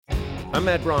I'm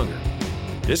Matt Bronger.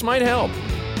 This might help.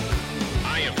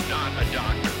 I am not a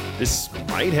doctor. This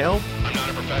might help. I'm not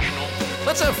a professional.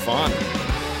 Let's have fun.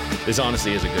 This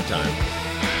honestly is a good time.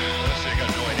 Honestly, I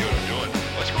got no idea what I'm doing.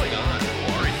 What's going on?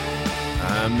 Who are you?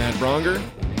 I'm Matt Bronger.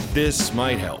 This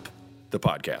might help. The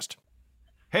podcast.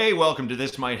 Hey, welcome to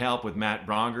This Might Help with Matt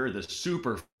Bronger, the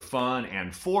super fun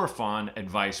and for fun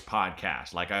advice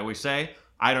podcast. Like I always say,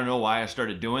 I don't know why I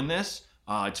started doing this.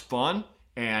 It's fun,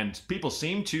 and people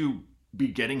seem to be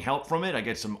getting help from it. I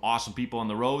get some awesome people on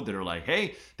the road that are like,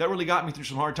 hey, that really got me through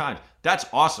some hard times. That's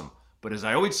awesome. But as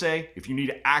I always say, if you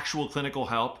need actual clinical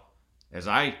help, as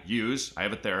I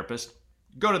have a therapist,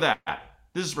 go to that.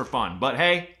 This is for fun. But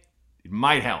hey, it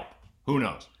might help. Who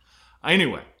knows?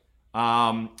 Anyway,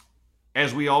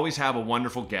 as we always have a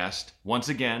wonderful guest, once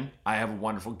again, I have a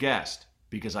wonderful guest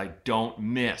because I don't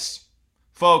miss.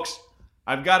 Folks,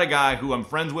 I've got a guy who I'm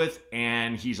friends with,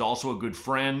 and he's also a good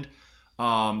friend.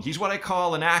 He's what I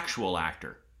call an actual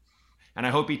actor. And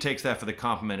I hope he takes that for the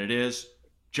compliment it is.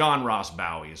 John Ross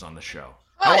Bowie is on the show.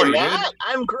 How are you, Matt? Dude?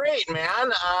 I'm great, man.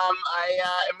 I'm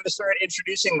going to start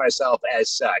introducing myself as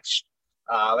such.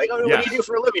 What do you do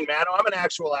for a living, man? Oh, I'm an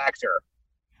actual actor.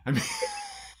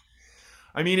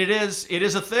 I mean, it is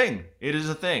a thing. It is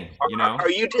a thing. You know.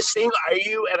 Are you distinct? Are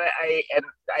you? And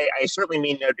I certainly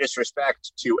mean no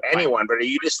disrespect to anyone, but are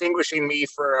you distinguishing me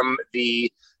from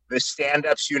the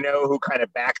stand-ups who kind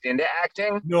of backed into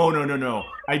acting? No.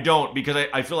 I don't, because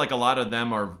I feel like a lot of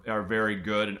them are very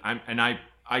good, and I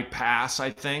pass,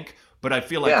 I think. But I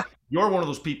feel like you're one of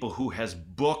those people who has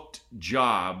booked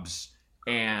jobs,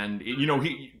 and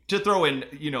to throw in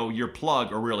your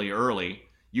plug really early.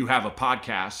 You have a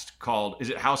podcast called, is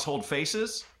it Household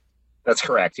Faces? That's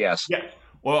correct, yes. Yeah.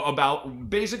 Well,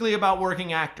 basically about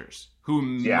working actors who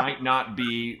might not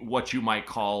be what you might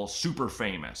call super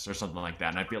famous or something like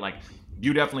that. And I feel like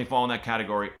you definitely fall in that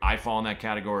category. I fall in that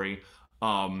category.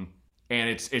 And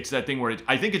it's that thing where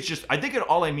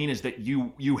all I mean is that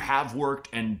you have worked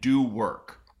and do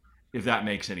work, if that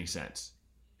makes any sense.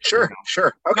 Sure.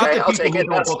 Okay, I'll take it. People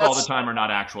who don't book all the time are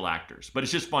not actual actors, but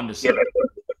it's just fun to see. Yeah,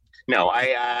 no,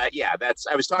 I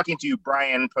was talking to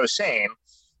Brian Posehn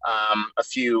a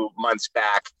few months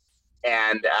back,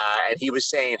 and he was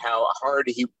saying how hard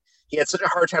he had such a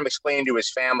hard time explaining to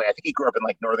his family. I think he grew up in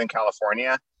like Northern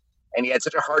California, and he had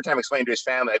such a hard time explaining to his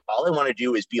family, like, all I want to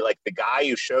do is be like the guy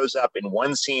who shows up in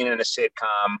one scene in a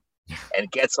sitcom and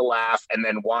gets a laugh and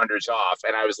then wanders off.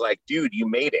 And I was like, dude, you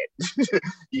made it.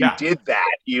 You did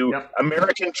that.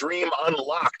 American dream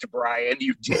unlocked, Brian.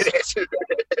 You did it.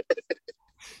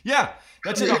 Yeah,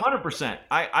 that's it 100%.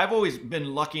 I've always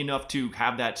been lucky enough to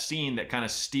have that scene that kind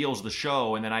of steals the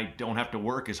show, and then I don't have to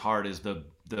work as hard as the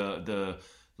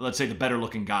let's say the better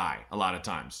looking guy a lot of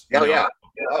times. Yeah.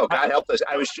 Oh, God help us.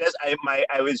 I was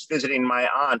visiting my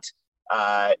aunt,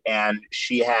 and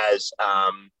she is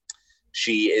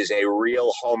a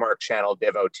real Hallmark Channel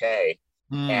devotee.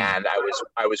 And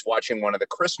I was watching one of the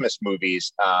Christmas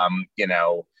movies, A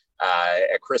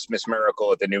Christmas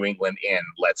Miracle at the New England Inn,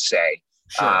 let's say.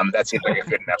 Sure. That seems like a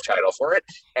good enough title for it.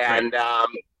 And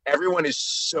everyone is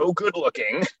so good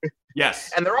looking.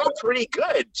 Yes. And they're all pretty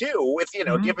good too, with,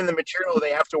 given the material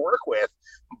they have to work with.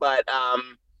 But I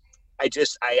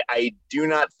do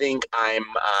not think I'm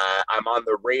on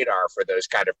the radar for those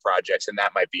kind of projects, and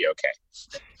that might be okay.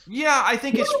 Yeah, I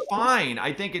think it's fine.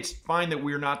 I think it's fine that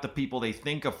we're not the people they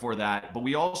think of for that. But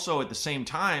we also, at the same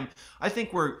time, I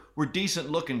think we're decent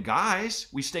looking guys.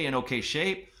 We stay in okay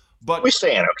shape. But we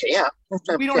stay in okay, yeah.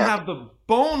 We don't have the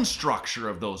bone structure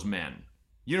of those men.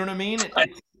 You know what I mean? I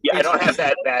don't have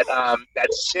that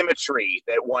symmetry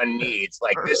that one needs.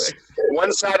 Like this,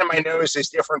 one side of my nose is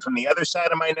different from the other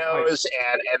side of my nose,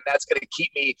 and that's going to keep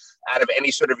me out of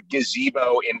any sort of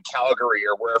gazebo in Calgary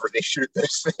or wherever they shoot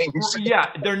those things.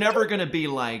 Yeah, they're never going to be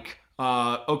like,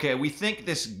 okay, we think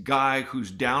this guy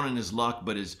who's down in his luck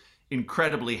but is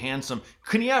incredibly handsome,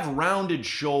 can he have rounded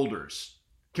shoulders?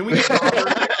 Can we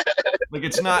like,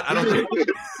 it's not, I don't think.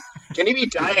 Can he be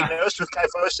diagnosed with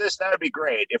kyphosis? That would be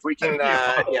great. If we can,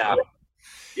 yeah.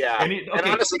 And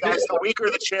honestly, guys, the weaker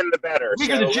the chin, the better. The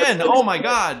weaker the chin. Oh my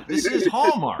God, this is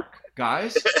Hallmark,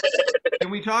 guys. Can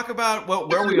we talk about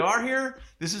where we are here?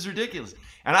 This is ridiculous.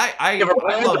 And I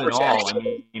love it all. I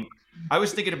mean, I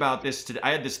was thinking about this today.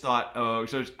 I had this thought.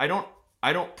 So I don't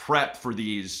prep for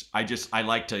these. I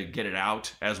like to get it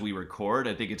out as we record.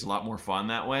 I think it's a lot more fun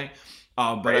that way.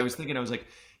 But I was thinking, I was like,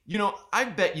 I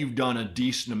bet you've done a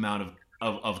decent amount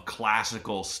of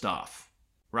classical stuff.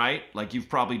 right? Like you've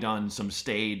probably done some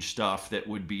stage stuff that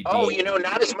would be Oh, deep.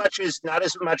 not as much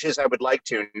as I would like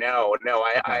to. No, no,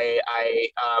 Okay. I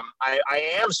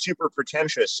am super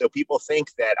pretentious, so people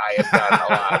think that I have done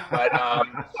a lot, but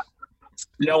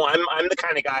no, I'm the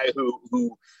kind of guy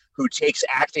who takes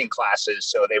acting classes,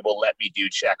 so they will let me do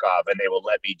Chekhov and they will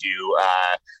let me do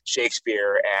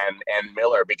Shakespeare and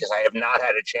Miller because I have not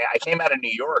had a chance. I came out of New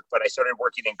York, but I started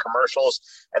working in commercials,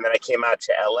 and then I came out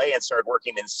to LA and started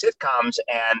working in sitcoms,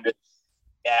 and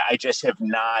I just have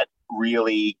not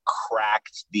really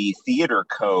cracked the theater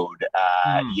code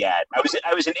Hmm. yet.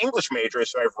 I was an English major,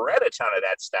 so I've read a ton of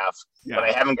that stuff, but Yeah.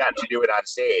 I haven't gotten to do it on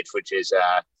stage,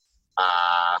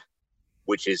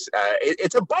 uh,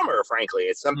 it's a bummer, frankly.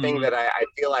 It's something Hmm. that I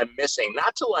feel I'm missing.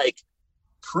 Not to like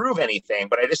prove anything,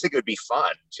 but I just think it would be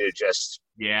fun to just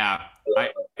Yeah, I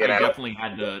you know. definitely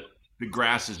had the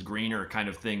grass is greener kind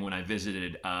of thing when I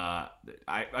visited.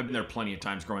 I've been there plenty of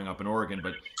times growing up in Oregon,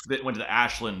 but went to the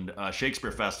Ashland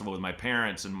Shakespeare Festival with my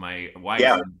parents and my wife,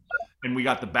 Yeah, and we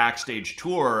got the backstage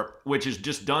tour, which is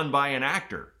just done by an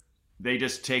actor. They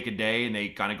just take a day and they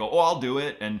kind of go, "Oh, I'll do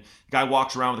it," and the guy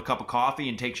walks around with a cup of coffee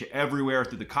and takes you everywhere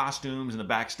through the costumes and the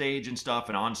backstage and stuff,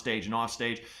 and on stage and off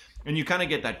stage. And you kind of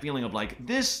get that feeling of like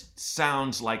this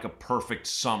sounds like a perfect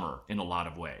summer in a lot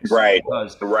of ways right,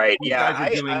 because right. these Yeah,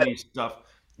 guys are doing these stuff.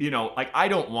 Like I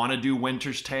don't want to do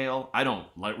Winter's Tale. I don't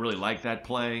really like that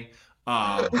play.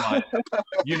 But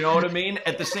you know what I mean.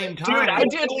 At the same dude, time, I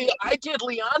did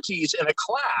Leontes in a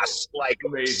class like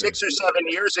amazing 6 or 7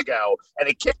 years ago, and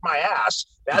it kicked my ass.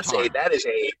 guitar. That is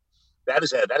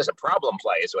a problem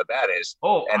play, is what that is.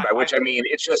 Oh, And by which I mean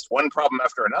it's just one problem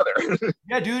after another.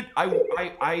 yeah, dude. I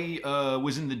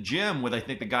was in the gym with I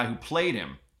think the guy who played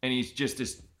him, and he's just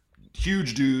this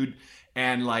huge dude,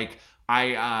 and like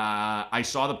I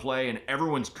saw the play, and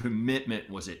everyone's commitment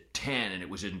was at 10, and it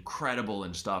was incredible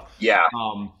and stuff. Yeah,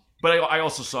 But I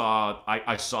also saw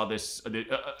I saw this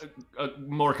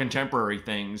more contemporary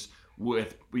things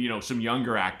with some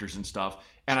younger actors and stuff,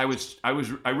 and I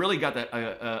really got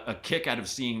a kick out of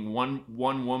seeing one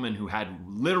woman who had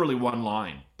literally one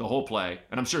line the whole play,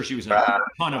 and I'm sure she was in a uh,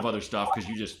 ton of other stuff because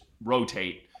you just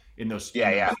rotate in those yeah,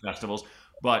 yeah. festivals,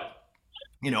 but.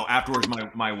 Afterwards,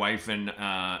 my wife and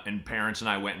parents and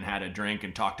I went and had a drink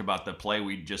and talked about the play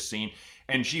we'd just seen.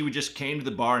 And she would just came to the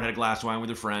bar and had a glass of wine with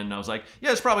her friend. And I was like,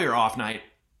 "Yeah, it's probably her off night.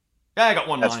 Yeah, I got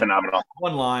one That's line. phenomenal.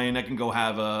 One line. I can go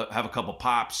have a couple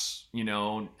pops.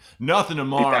 Nothing Be back in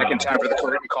tomorrow time for the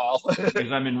curtain call.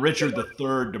 because I'm in Richard the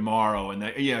Third tomorrow, and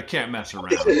I can't mess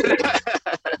around."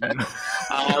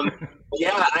 um,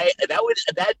 yeah, that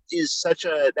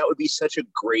would be such a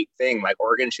great thing. Like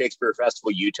Oregon Shakespeare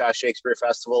Festival, Utah Shakespeare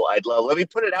Festival. I'd love. Let me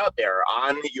put it out there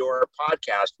on your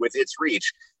podcast with its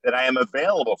reach that I am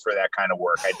available for that kind of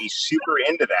work. I'd be super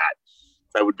into that.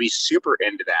 I would be super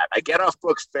into that. I get off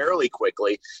books fairly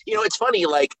quickly. It's funny.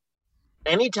 Like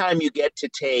anytime you get to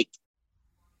take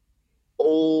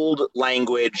old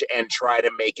language and try to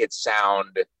make it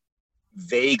sound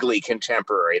vaguely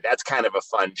contemporary, that's kind of a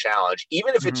fun challenge,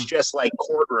 even if it's Mhm. just like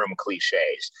courtroom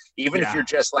cliches, even if Yeah, you're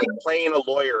just like playing a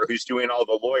lawyer who's doing all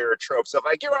the lawyer tropes of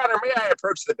like, Your Honor, may I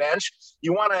approach the bench.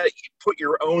 You want to put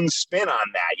your own spin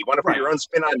on that. You want to put right. your own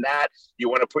spin on that. You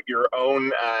want to put your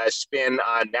own spin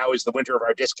on now is the winter of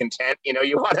our discontent.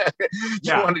 You want to you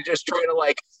Yeah. want to just try to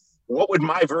like, what would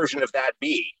my version of that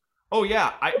be? Oh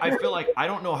yeah, I feel like I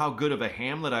don't know how good of a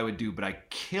Hamlet I would do, but I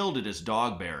killed it as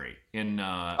Dogberry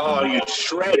Oh, in you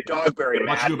shred Dogberry,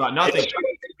 Much Matt. Ado About Nothing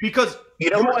because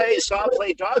You know who I saw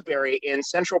play Dogberry in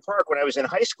Central Park when I was in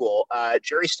high school?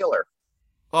 Jerry Stiller.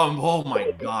 oh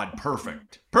my God,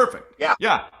 perfect, Yeah.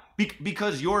 yeah,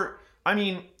 because I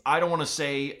mean, I don't want to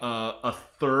say a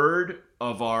third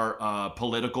of our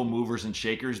political movers and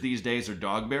shakers these days are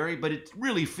Dogberry, but it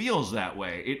really feels that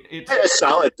way. A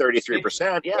solid It,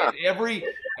 33%. Yeah.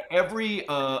 every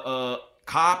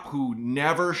cop who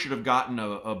never should have gotten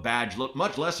a badge,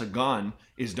 much less a gun,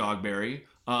 is Dogberry.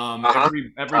 Uh-huh.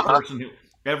 Every person who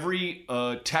every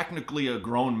technically a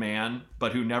grown man,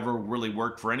 but who never really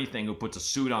worked for anything, who puts a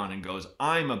suit on and goes,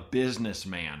 "I'm a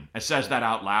businessman," and says that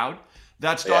out loud.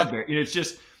 That's Yeah. Dogberry. And it's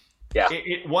just Yeah.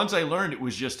 once I learned it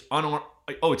was just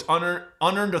it's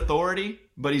unearned authority,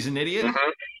 but he's an idiot.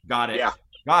 Mhm. Got it. Yeah.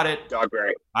 Got it.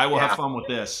 Dogberry. I will Yeah. have fun with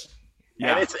this. And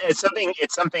Yeah.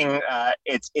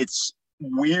 it's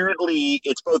weirdly,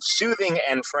 it's both soothing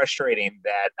and frustrating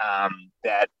that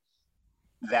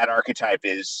archetype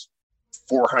is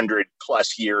 400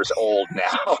 plus years old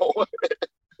now.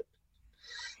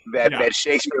 Yeah. that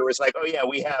Shakespeare was like, oh yeah,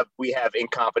 we have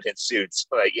incompetent suits,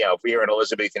 but if we are in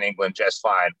Elizabethan England, just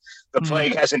fine. The Mhm.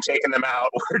 plague hasn't taken them out.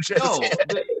 We're just No,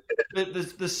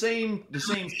 the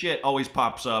same shit always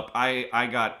pops up. I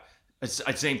got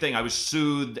same thing. I was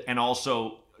soothed and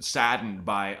also saddened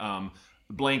by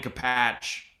Blanca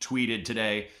Patch tweeted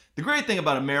today. The great thing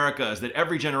about America is that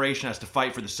every generation has to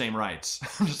fight for the same rights.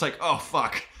 I'm just like, oh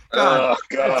fuck, God, Oh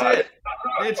God, that's it.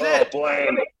 It's it.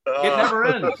 Blaine. It never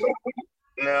ends.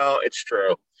 No, it's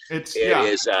true. It's It yeah,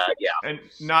 is. Yeah. and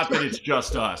not that it's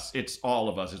just us; it's all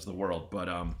of us. It's the world. But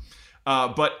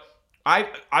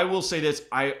I will say this: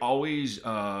 I always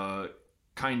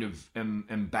kind of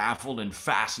am baffled and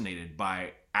fascinated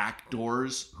by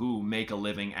actors who make a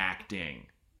living acting.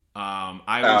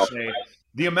 I will say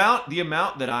the amount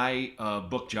that I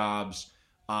book jobs.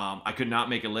 I could not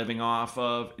make a living off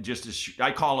of.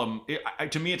 I call them.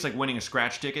 To me, it's like winning a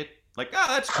scratch ticket. Like, oh,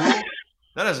 that's cool.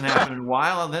 That hasn't happened in a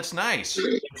while, and that's nice.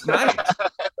 It's nice,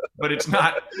 but it's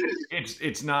not.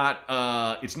 It's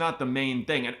not the main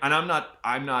thing. And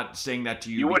I'm not saying that to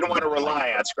you. You wouldn't want to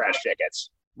rely on scratch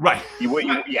tickets. Right. You would.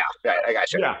 Yeah. I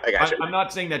got you. Yeah. I got you. I'm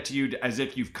not saying that to you as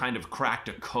if you've kind of cracked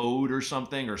a code or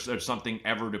something, or there's something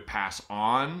ever to pass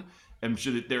on. I'm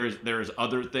sure that there is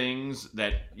other things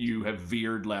that you have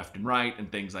veered left and right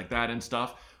and things like that and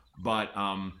stuff. But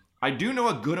I do know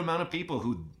a good amount of people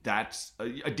who that's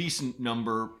a decent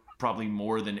number, probably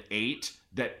more than 8,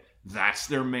 that's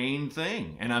their main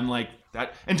thing. And I'm like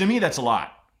that, and to me that's a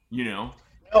lot, you know.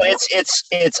 No, it's.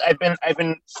 I've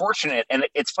been fortunate, and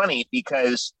it's funny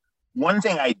because one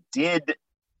thing I did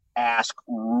ask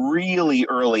really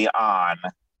early on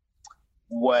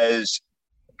was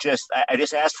I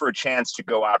just asked for a chance to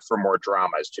go out for more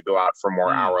dramas, to go out for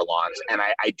more hour longs. And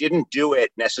I didn't do it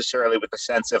necessarily with the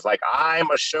sense of like, I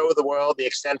must show the world the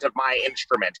extent of my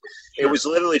instrument. Sure. It was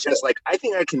literally just like, I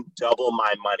think I can double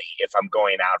my money if I'm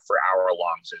going out for hour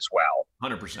longs as well.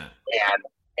 100%.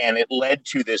 And it led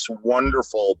to this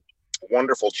wonderful,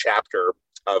 wonderful chapter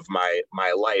of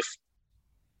my life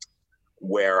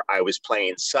where I was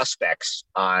playing suspects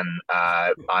on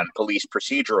police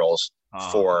procedurals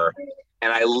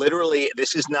and I literally,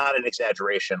 this is not an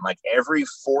exaggeration, like every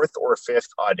 4th or 5th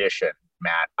audition,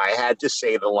 Matt, I had to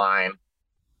say the line,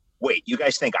 wait, you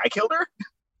guys think I killed her?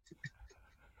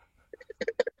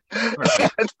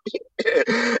 and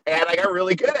I got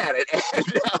really good at it.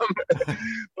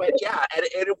 But yeah, and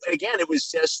again, it was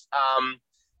just, I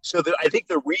think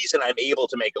the reason I'm able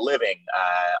to make a living,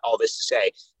 all this to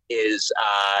say, is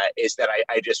that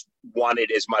I just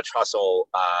wanted as much hustle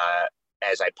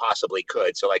as I possibly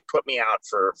could. So like put me out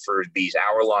for these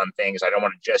hour-long things. I don't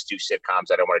want to just do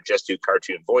sitcoms. I don't want to just do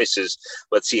cartoon voices.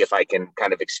 Let's see if I can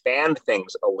kind of expand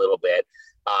things a little bit.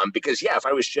 Because yeah, if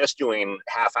I was just doing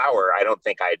half hour, I don't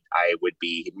think I would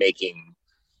be making,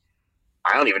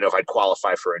 I don't even know if I'd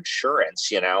qualify for insurance.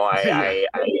 You know, I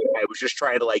was just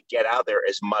trying to like get out there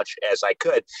as much as I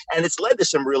could. And it's led to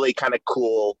some really kind of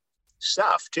cool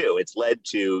stuff too. It's led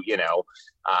to, you know,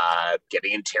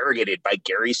 getting interrogated by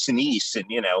Gary Sinise and,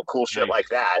 you know, cool shit like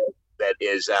that. That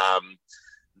is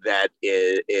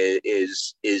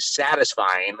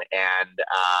satisfying and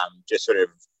just sort of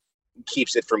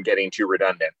keeps it from getting too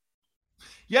redundant.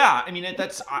 Yeah, I mean,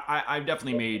 I've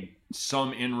definitely made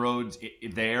some inroads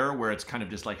there where it's kind of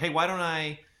just like, hey, why don't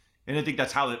I? And I think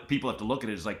that's how people have to look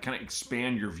at it, is like kind of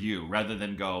expand your view rather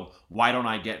than go, why don't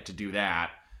I get to do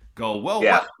that? Go, well,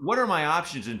 yeah. What are my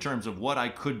options in terms of what I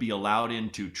could be allowed in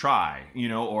to try, you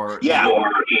know, or yeah,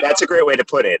 that's a great way to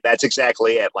put it. That's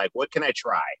exactly it. Like, what can I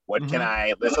try? What can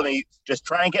I, let me just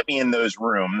try and get me in those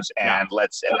rooms and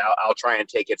I'll try and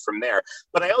take it from there.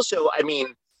 But I also, I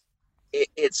mean,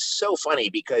 it's so funny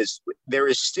because there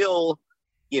is still,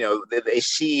 you know, they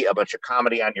see a bunch of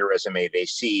comedy on your resume. They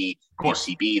see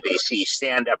UCB, they see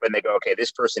stand up, and they go, okay,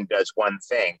 this person does one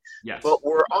thing. Yes. But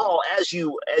we're all, as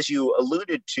you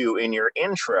alluded to in your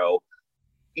intro,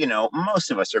 you know,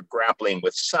 most of us are grappling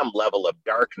with some level of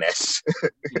darkness.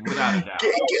 Without a doubt.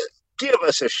 Give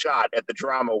us a shot at the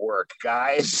drama work,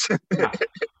 guys. Yeah.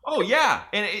 Oh yeah,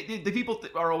 and the people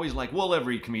are always like, "Well,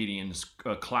 every comedian's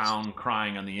a clown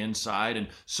crying on the inside, and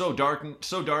so dark,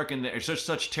 and they're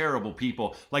such terrible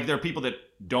people." Like there are people that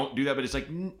don't do that, but it's like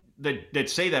that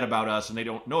say that about us, and they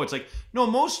don't know. It's like, no,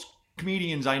 most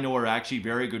comedians I know are actually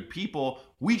very good people.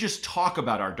 We just talk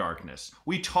about our darkness.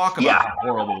 We talk about how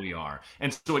horrible we are,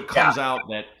 and so it comes out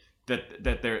that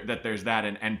there's that,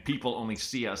 and people only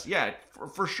see us,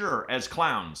 for sure, as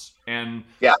clowns, and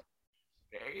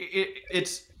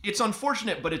it's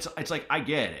unfortunate, but it's like I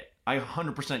get it. I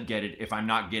 100% get it if I'm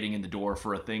not getting in the door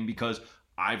for a thing, because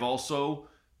I've also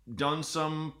done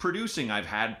some producing. I've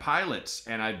had pilots,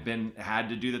 and I've had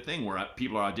to do the thing where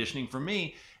people are auditioning for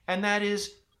me, and that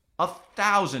is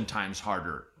 1,000 times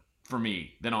harder for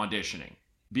me than auditioning.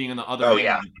 being on the other Oh end,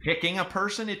 yeah, and picking a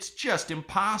person. It's just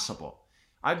impossible.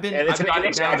 I've and it's an gotten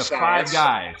it down inexact to 5 science.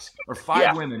 guys or 5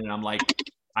 Yeah, women, and I'm like,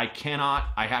 I cannot.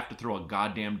 I have to throw a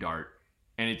goddamn dart,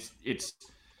 and it's it's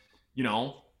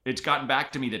gotten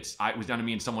back to me that it was done to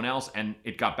me and someone else, and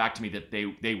it got back to me that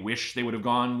they wish they would have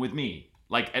gone with me,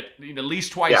 like at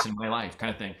least twice in my life,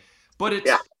 kind of thing. But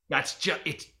that's just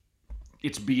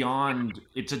it's beyond.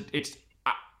 It's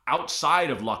outside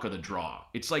of luck of the draw.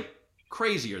 It's like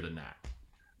crazier than that.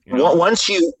 Well, once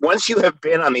you have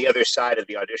been on the other side of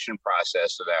the audition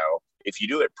process, though, if you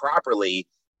do it properly,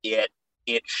 it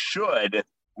should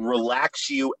relax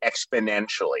you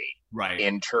exponentially, right,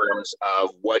 in terms of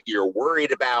what you're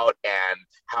worried about and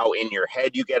how in your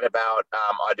head you get about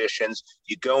auditions.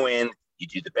 You go in, you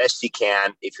do the best you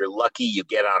can. If you're lucky, you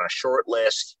get on a short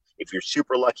list. If you're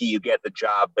super lucky, you get the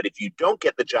job. But if you don't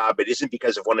get the job, it isn't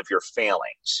because of one of your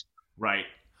failings. right,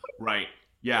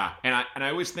 yeah. And I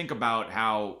always think about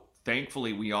how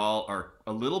thankfully we all are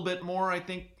a little bit more, I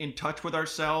think, in touch with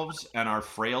ourselves and our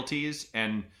frailties,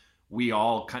 and we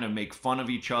all kind of make fun of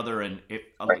each other. And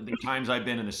the times I've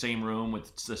been in the same room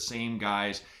with the same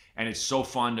guys, and it's so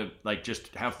fun to like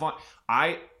just have fun.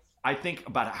 I think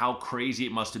about how crazy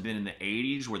it must have been in the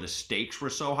 80s where the stakes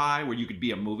were so high, where you could be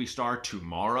a movie star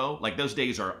tomorrow. Like those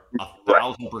days are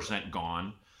 1,000%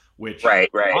 gone, which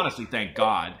honestly, thank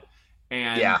God.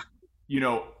 And,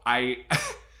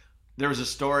 there was a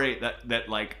story that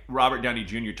like Robert Downey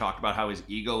Jr. talked about how his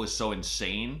ego was so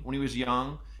insane when he was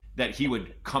young that he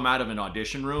would come out of an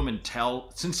audition room and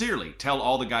sincerely tell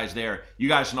all the guys there, you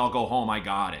guys can all go home, I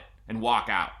got it, and walk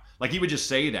out. Like he would just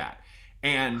say that.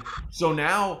 And so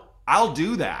now I'll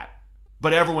do that,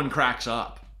 but everyone cracks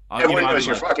up. Everyone knows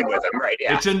you're fucking with them, right?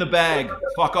 Yeah. It's in the bag.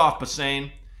 Fuck off, Bassane.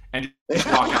 And just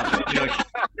walk out there.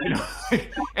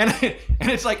 And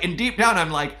it's like, and deep down,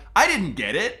 I'm like, I didn't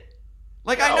get it.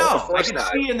 Like, no, I know. I can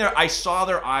see in there, I saw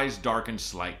their eyes darken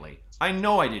slightly. I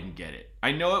know I didn't get it.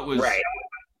 I know it was,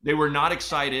 they were not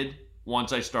excited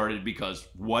once I started because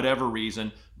whatever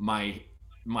reason, my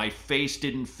face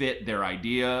didn't fit their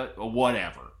idea or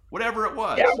whatever it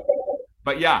was. Yeah.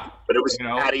 But it was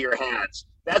out of your hands.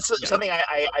 That's something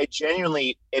I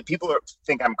genuinely, people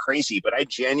think I'm crazy, but I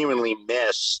genuinely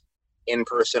miss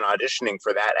in-person auditioning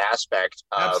for that aspect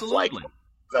of like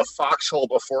the foxhole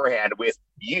beforehand with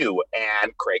you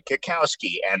and Craig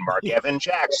Kikowski and Mark Evan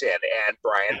Jackson and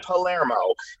Brian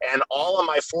Palermo and all of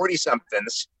my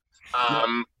 40-somethings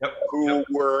who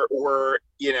were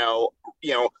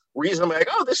reasonably like,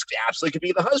 oh, this absolutely could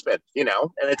be the husband, and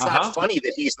it's not funny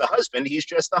that he's the husband, he's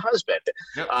just the husband.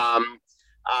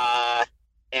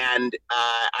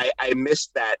 I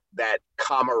missed that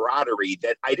camaraderie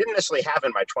that I didn't necessarily have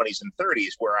in my 20s and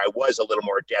 30s, where I was a little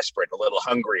more desperate, a little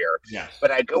hungrier. Yes.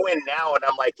 But I go in now and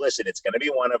I'm like, listen, it's going to be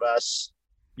one of us.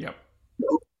 Yep.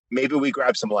 Maybe we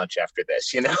grab some lunch after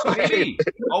this, Maybe.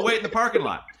 I'll wait in the parking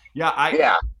lot.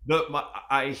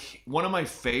 One of my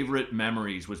favorite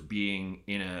memories was being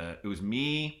it was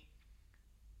me,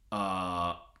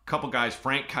 a couple guys,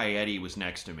 Frank Caetti was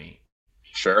next to me.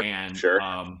 Sure.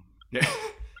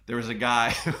 There was a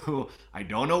guy who, I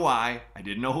don't know why, I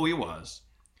didn't know who he was,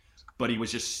 but he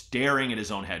was just staring at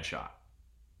his own headshot.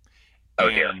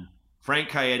 Dear. Frank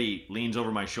Caetti leans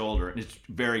over my shoulder, and it's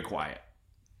very quiet.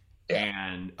 Yeah.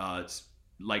 And it's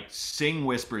like Sing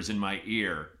whispers in my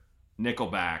ear,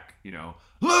 Nickelback,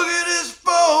 look at his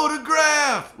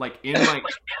photograph, like in my,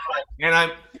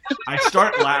 and I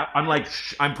start laughing. I'm like,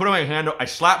 I'm putting my hand, I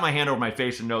slap my hand over my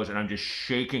face and nose, and I'm just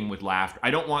shaking with laughter.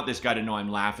 I don't want this guy to know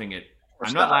I'm laughing at,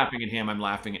 I'm not laughing at him, I'm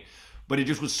laughing at, but it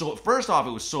just was so, first off,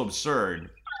 it was so absurd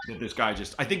that this guy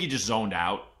I think he just zoned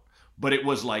out, but it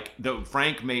was like,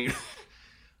 Frank made,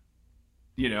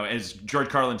 as George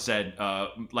Carlin said,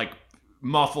 like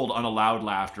muffled, unallowed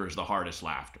laughter is the hardest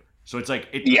laughter. So it's like,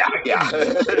 I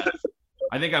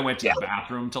think I went to the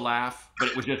bathroom to laugh, but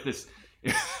it was just this,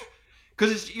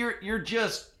 because you're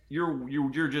just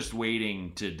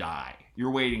waiting to die. You're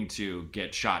waiting to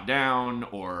get shot down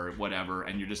or whatever,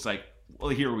 and you're just like, well,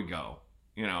 here we go.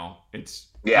 It's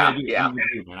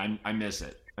man, I miss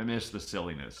it. I miss the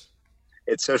silliness.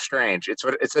 It's so strange. It's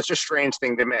such a strange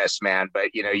thing to miss, man.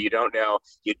 But you don't know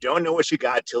what you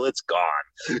got till it's gone.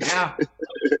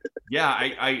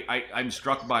 I'm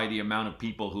struck by the amount of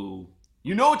people who,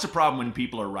 it's a problem when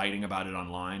people are writing about it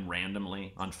online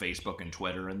randomly on Facebook and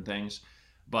Twitter and things,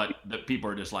 but the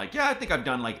people are just like, I think I've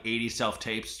done like 80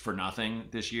 self-tapes for nothing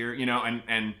this year,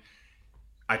 and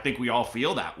I think we all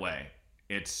feel that way.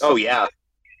 It's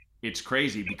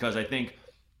crazy because I think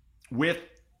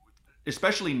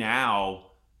especially now,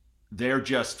 they're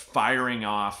just firing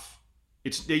off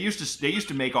they used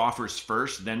to make offers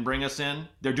first, then bring us in.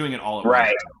 They're doing it all at Right.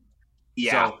 once.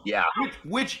 Yeah. So, Yeah.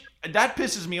 which that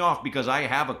pisses me off because I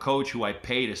have a coach who I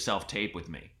pay to self tape with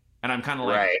me, and I'm kind of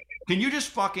like, Right. can you just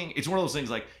fucking? It's one of those things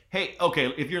like, hey,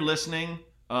 okay, if you're listening,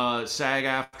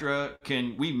 SAG-AFTRA,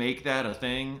 can we make that a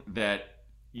thing that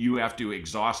you have to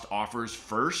exhaust offers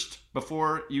first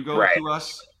before you go Right. to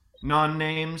us,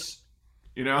 non-names?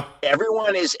 You know,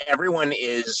 Everyone is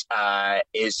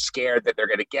scared that they're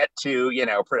going to get to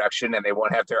production and they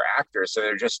won't have their actors, so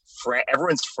they're just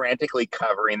everyone's frantically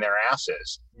covering their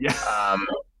asses. yeah.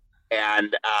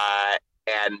 And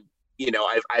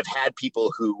I've had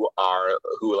people who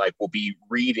like will be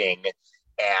reading,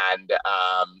 and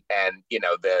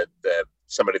the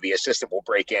somebody, the assistant, will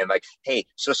break in like, hey,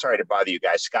 so sorry to bother you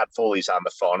guys, Scott Foley's on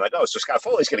the phone. I'm like, oh, so Scott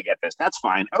Foley's gonna get this, that's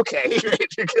fine, okay.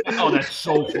 Oh, that's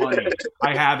so funny.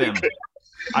 I have him.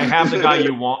 I have the guy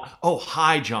you want. Oh,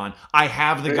 hi, John. I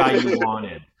have the guy you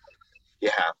wanted.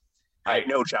 Yeah.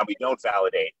 No, John, we don't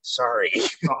validate. Sorry.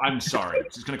 Oh, I'm sorry.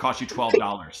 It's going to cost you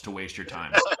 $12 to waste your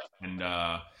time. And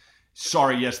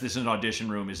sorry, yes, this is an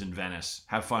audition room is in Venice.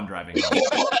 Have fun driving home.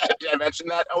 Did I mention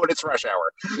that? Oh, and it's rush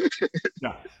hour.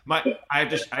 No, I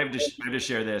have to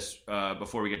share this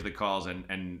before we get to the calls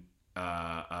and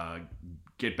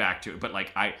get back to it. But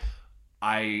like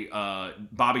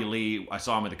Bobby Lee, I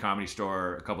saw him at the Comedy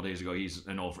Store a couple days ago. He's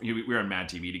an old. We were on Mad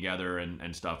TV together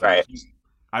and stuff. Right.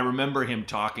 I remember him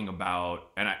talking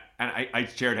about, and I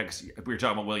shared it because we were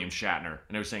talking about William Shatner,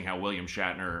 and I was saying how William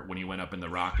Shatner, when he went up in the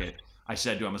rocket, I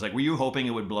said to him, I was like, were you hoping it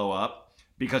would blow up?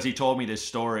 Because he told me this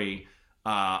story,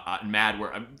 Mad,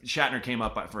 where Shatner came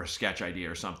up for a sketch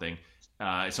idea or something.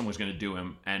 Someone was going to do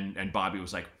him, and Bobby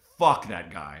was like, fuck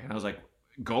that guy. And I was like,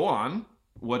 go on.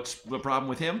 What's the problem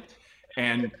with him?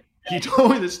 And he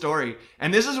told me this story,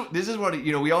 and this is what,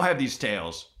 we all have these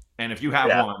tales, and if you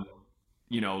have one,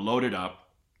 load it up.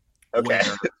 Okay.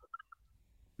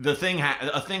 A thing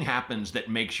happens that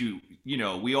makes you,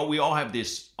 we all have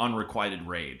this unrequited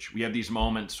rage. We have these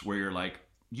moments where you're like,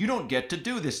 you don't get to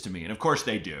do this to me, and of course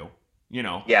they do.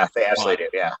 Yeah, they absolutely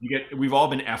do. Yeah. We've all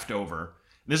been effed over.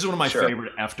 This is one of my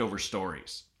favorite effed over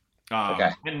stories.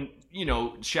 Okay. And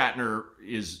Shatner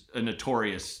is a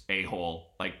notorious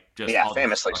a-hole, like just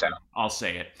famously so. I'll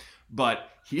say it, but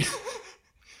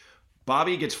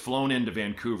Bobby gets flown into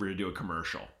Vancouver to do a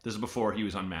commercial. This is before he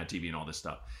was on Mad TV and all this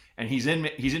stuff. And he's in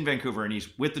Vancouver, and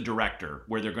he's with the director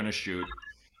where they're going to shoot.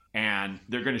 And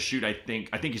they're going to shoot, I think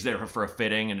he's there for a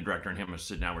fitting, and the director and him are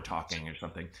sitting down, we're talking or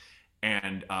something.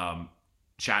 And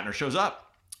Shatner shows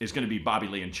up. It's going to be Bobby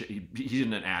Lee, and he's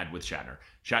in an ad with Shatner.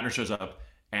 Shatner shows up,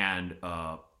 and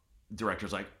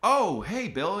director's like, oh, hey,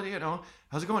 Bill,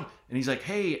 how's it going? And he's like,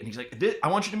 hey, and he's like, I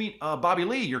want you to meet Bobby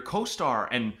Lee, your co-star.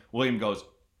 And William goes,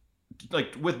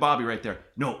 like with Bobby right there,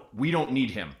 no, we don't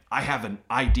need him. I have an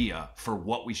idea for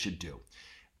what we should do.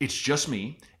 It's just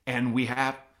me, and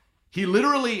he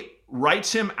literally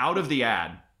writes him out of the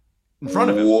ad in front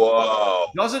of him. Whoa.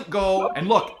 Doesn't go, and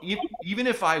look, even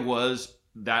if I was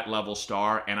that level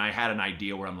star and I had an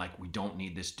idea where I'm like, we don't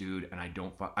need this dude, and I'd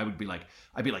be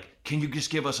like, can you just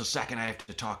give us a second? I have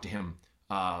to talk to him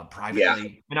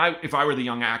privately. Yeah. And if I were the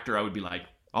young actor, I would be like,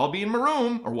 I'll be in my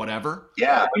room or whatever.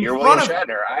 Yeah, you're William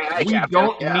Shatner. We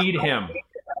don't need him.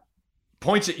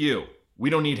 Points at you. We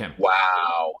don't need him.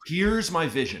 Wow. Here's my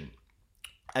vision.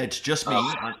 It's just me.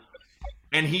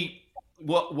 And he,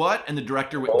 what? And the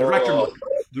director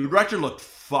looked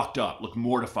fucked up, looked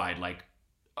mortified, like,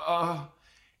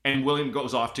 And William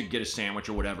goes off to get a sandwich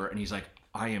or whatever, and he's like,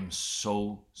 I am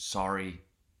so sorry.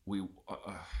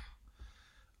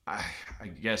 I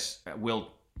guess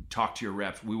we'll talk to your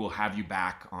reps. We will have you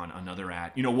back on another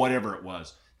ad. Whatever it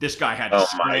was. This guy had to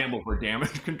scramble for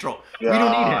damage control. God. We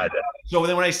don't need him. So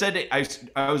then when I said it,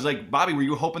 I was like, Bobby, were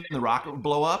you hoping the rocket would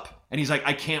blow up? And he's like,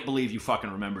 I can't believe you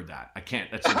fucking remembered that. I can't.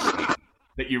 That's insane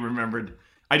that you remembered.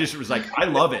 I just was like, I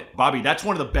love it, Bobby. That's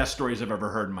one of the best stories I've ever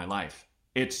heard in my life.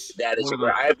 That is.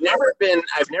 I've never been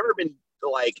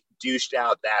like douched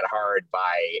out that hard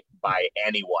by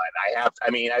anyone.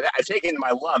 I've taken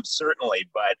my lumps certainly,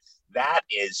 but that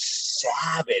is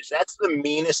savage. That's the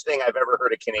meanest thing I've ever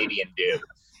heard a Canadian do.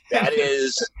 That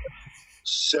is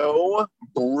so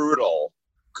brutal.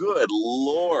 Good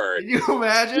Lord. Can you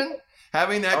imagine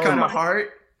having that kind of heart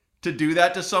to do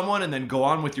that to someone and then go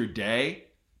on with your day?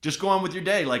 Just go on with your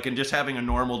day, and just having a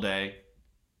normal day,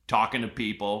 talking to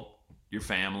people, your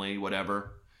family,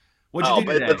 whatever. What'd you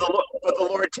do today? But the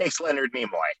Lord takes Leonard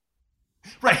Nimoy.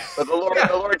 Right. But the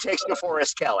Lord takes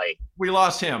DeForest Kelly. We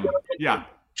lost him. Yeah.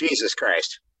 Jesus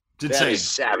Christ. It's insane. That is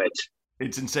savage.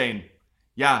 It's insane.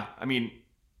 Yeah.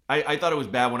 I thought it was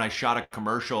bad when I shot a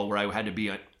commercial where I had to be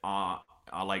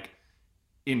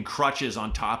in crutches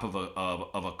on top of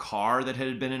a car that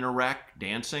had been in a wreck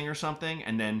dancing or something,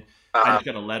 and then I just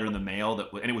got a letter in the mail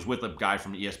and it was with a guy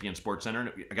from the ESPN Sports Center,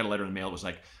 and I got a letter in the mail that was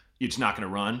like, it's not going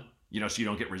to run, so you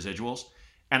don't get residuals.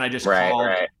 And I just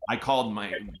I called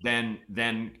my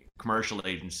then commercial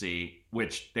agency,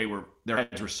 which their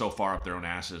heads were so far up their own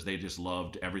asses. They just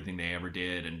loved everything they ever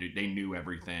did, and they knew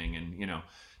everything, and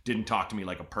didn't talk to me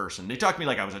like a person. They talked to me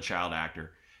like I was a child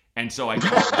actor. And so I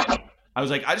called I was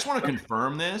like, I just want to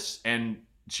confirm this. And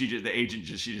the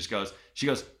agent goes,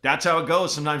 that's how it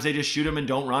goes. Sometimes they just shoot them and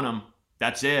don't run them.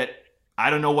 That's it. I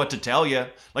don't know what to tell you.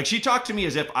 Like, she talked to me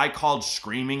as if I called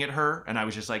screaming at her, and I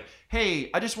was just like, hey,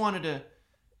 I just wanted to,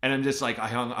 and I'm just like,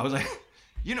 I was like,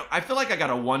 I feel like I got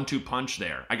a 1-2 punch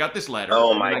there. I got this letter.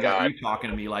 Oh my God. God. You talking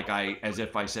to me like as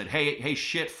if I said, hey,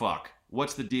 shit, fuck.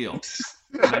 What's the deal?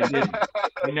 And I didn't.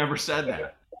 I never said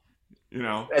that.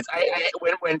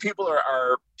 When people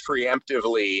are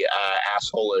preemptively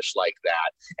assholish like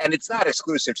that, and it's not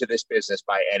exclusive to this business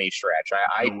by any stretch.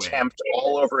 I temped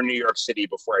all over New York City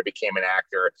before I became an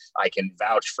actor. I can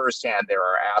vouch firsthand there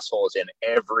are assholes in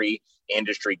every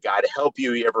industry. God help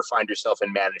you ever find yourself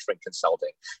in management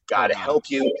consulting. God help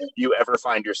you ever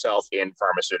find yourself in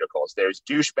pharmaceuticals. There's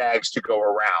douchebags to go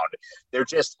around. They're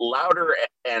just louder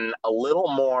and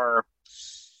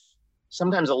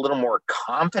sometimes a little more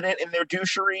confident in their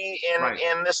douchery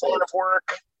in this line of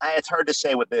work. It's hard to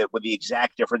say what the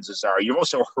exact differences are. You've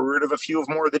also heard of a few of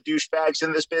more of the douchebags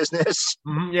in this business.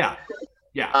 Mm-hmm. Yeah.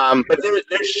 But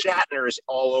there's Shatners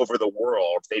all over the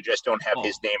world. They just don't have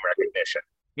his name recognition.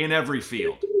 In every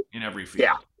field.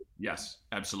 Yeah. Yes,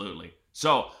 absolutely.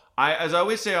 So as I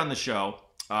always say on the show,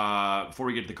 before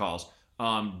we get to the calls,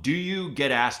 do you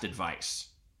get asked advice?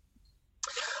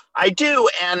 I do,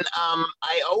 and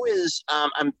I always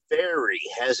I'm very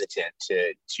hesitant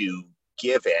to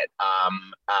give it.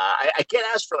 I get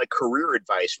asked for like career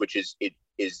advice, which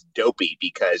is dopey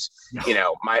because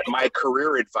my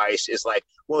career advice is like,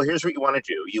 well, here's what you want to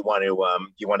do. You want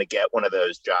to get one of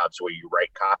those jobs where you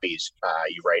write copies,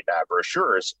 you write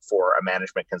brochures for a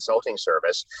management consulting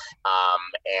service,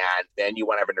 and then you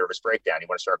want to have a nervous breakdown. You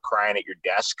want to start crying at your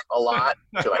desk a lot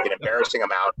to like an embarrassing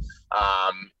amount,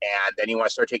 and then you want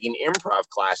to start taking improv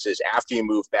classes after you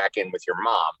move back in with your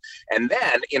mom. And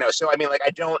then so I mean, like, I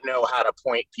don't know how to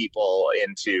point people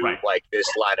into like this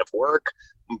line of work,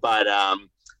 but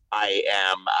I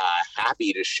am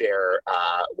happy to share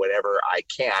whatever I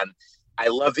can. I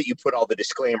love that you put all the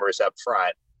disclaimers up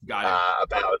front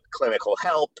about clinical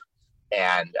help,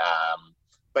 and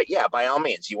but yeah, by all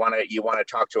means, you want to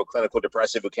talk to a clinical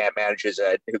depressive who can't balance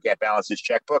his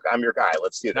checkbook. I'm your guy.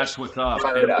 Let's do this. That's what's up.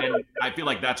 And I feel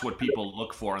like that's what people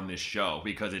look for on this show,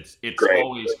 because it's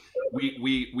always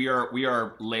we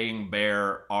are laying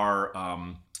bare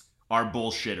our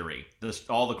bullshittery,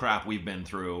 all the crap we've been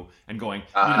through, and going,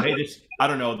 hey, I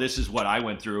don't know, this is what I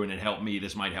went through and it helped me.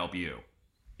 This might help you.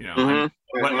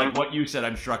 But like what you said,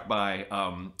 I'm struck by.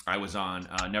 I was on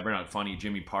Never Not Funny,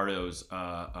 Jimmy Pardo's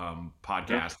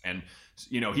podcast, and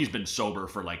he's been sober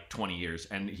for like 20 years,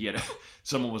 and he had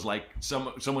someone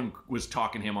was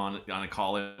talking to him on a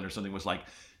call-in or something, was like,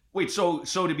 wait, so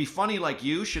to be funny like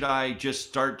you, should I just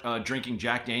start drinking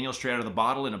Jack Daniel's straight out of the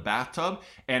bottle in a bathtub?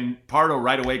 And Pardo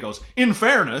right away goes, in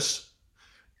fairness,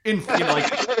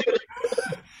 like,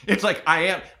 it's like,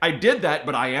 I did that,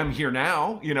 but I am here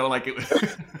now, like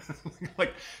it,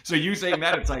 like, so you saying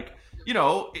that, it's like,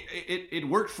 it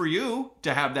worked for you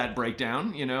to have that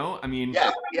breakdown, I mean,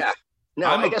 yeah. No,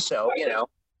 I guess so,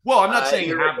 Well, I'm not saying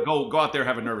go out there,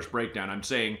 have a nervous breakdown. I'm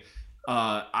saying,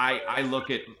 I look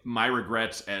at my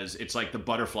regrets as it's like the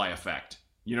butterfly effect.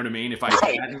 You know what I mean? If I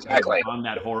hadn't done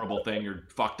that horrible thing or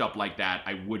fucked up like that,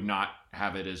 I would not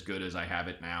have it as good as I have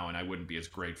it now, and I wouldn't be as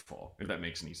grateful, if that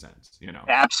makes any sense.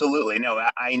 Absolutely. No,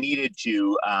 I needed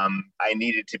to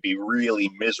be really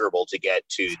miserable to get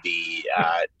to the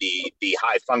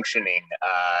high functioning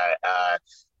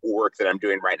work that I'm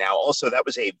doing right now. Also, that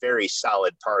was a very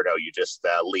solid Pardo you just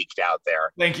leaked out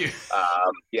there. Thank you.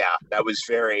 Yeah, that was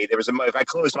very. If I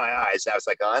closed my eyes, I was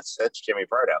like, oh, that's Jimmy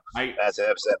Pardo. That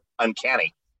was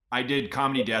uncanny. I did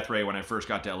Comedy Death Ray when I first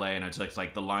got to LA, and it's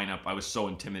like the lineup. I was so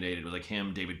intimidated. It was like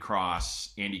him, David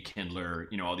Cross, Andy Kindler,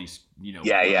 all these,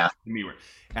 Yeah.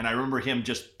 And I remember him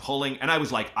just pulling, and I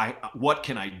was like, what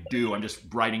can I do? I'm just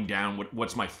writing down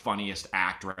what's my funniest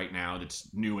act right now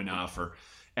that's new enough,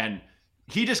 and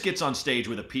he just gets on stage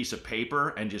with a piece of paper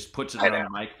and just puts it on the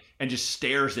mic and just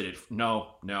stares at it.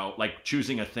 No, like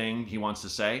choosing a thing he wants to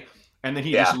say. And then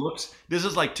he just looks, this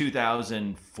is like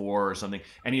 2004 or something.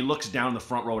 And he looks down the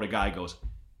front row at a guy, goes,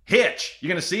 Hitch, you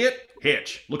going to see it?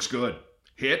 Hitch, looks good.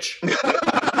 Hitch.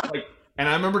 And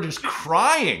I remember just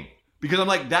crying. because I'm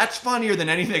like, that's funnier than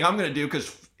anything I'm going to do,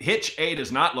 because Hitch A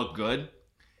does not look good.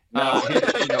 No.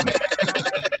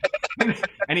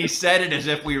 And he said it as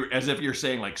if you're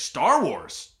saying like Star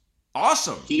Wars.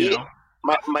 Awesome. He,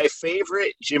 my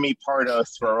favorite Jimmy Pardo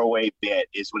throwaway bit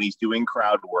is when he's doing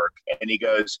crowd work and he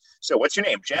goes, "So what's your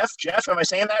name? Jeff? Jeff? Am I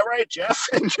saying that right? Jeff?"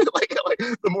 And like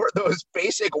the most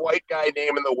basic white guy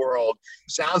name in the world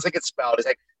sounds like it's spelled. He's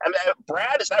like,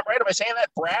 "Brad? Is that right? Am I saying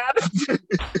that? Brad?"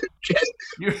 Just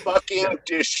fucking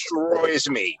destroys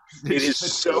me. It is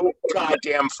so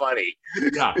goddamn funny.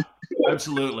 Yeah,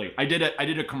 absolutely. I did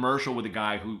a commercial with a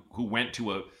guy who went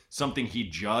to something he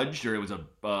judged, or it was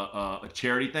a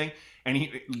charity thing.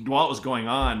 And while it was going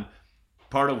on,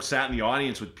 Pardo sat in the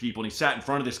audience with people, and he sat in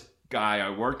front of this guy I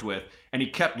worked with, and he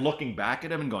kept looking back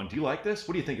at him and going, "Do you like this?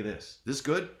 What do you think of this? This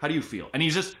good? How do you feel?" And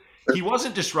he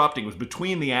wasn't disrupting. It was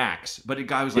between the acts, but the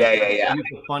guy was like, yeah. He's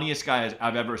the funniest guy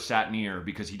I've ever sat near,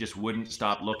 because he just wouldn't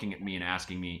stop looking at me and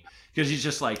asking me, because he's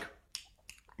just like,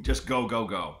 just go, go,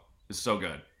 go. It's so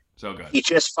good. So good. He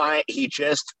just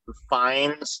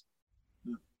finds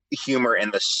humor in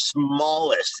the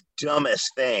smallest, dumbest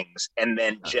things, and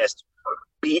then just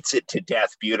beats it to death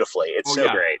beautifully. It's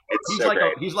great.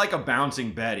 Great. He's like a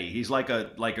bouncing Betty. He's like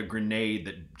a grenade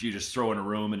that you just throw in a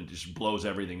room and it just blows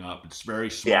everything up. It's very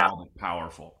small but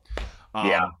powerful.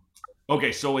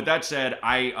 Okay, so with that said,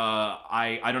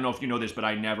 I don't know if you know this, but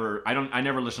I never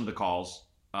listen to the calls.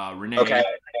 Renee,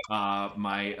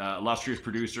 my illustrious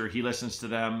producer, he listens to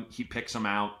them. He picks them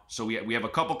out. So we have a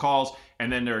couple calls,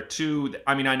 and then there are two.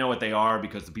 I mean, I know what they are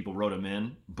because the people wrote them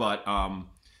in, but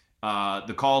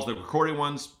the calls, the recorded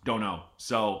ones, don't know.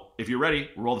 So if you're ready,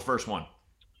 roll the first one.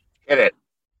 Hit it.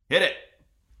 Hit it.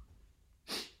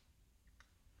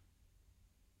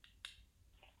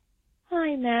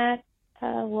 Hi, Matt.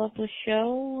 Love the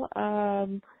show.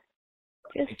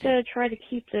 Just try to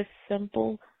keep this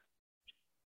simple.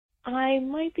 I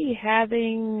might be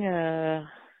having, a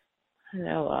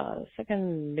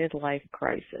second midlife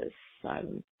crisis.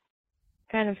 I'm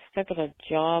kind of stuck at a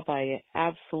job I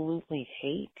absolutely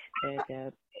hate.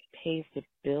 It pays the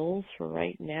bills for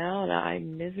right now, and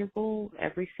I'm miserable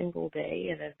every single day,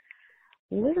 and it's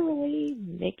literally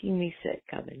making me sick.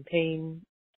 I'm in pain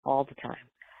all the time.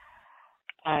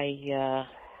 I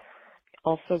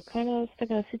also kind of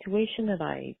stuck in a situation that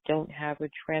I don't have a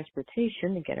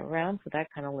transportation to get around, so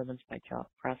that kind of limits my job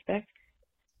prospect.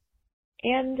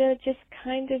 And just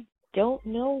kind of don't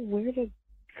know where to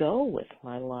go with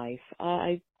my life.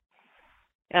 I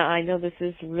know this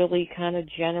is really kind of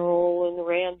general and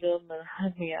random,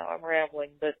 and yeah, I'm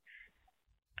rambling, but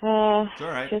it's all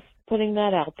right. Just putting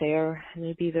that out there.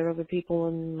 Maybe there are other people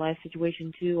in my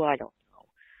situation too. I don't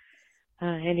know.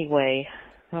 Anyway.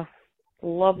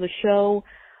 Love the show.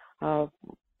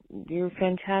 You're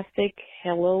fantastic.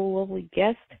 Hello, lovely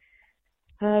guest.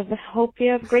 Hope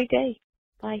you have a great day.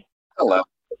 Bye. Hello.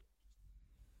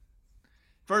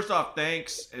 First off,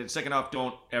 thanks. And second off,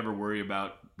 don't ever worry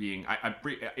about being. I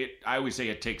always say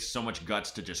it takes so much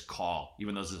guts to just call,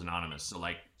 even though this is anonymous. So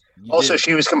like. Also,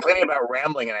 she was complaining about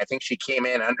rambling, and I think she came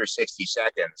in under 60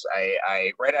 seconds.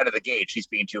 I right out of the gate, she's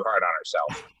being too hard on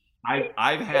herself.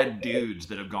 I've had dudes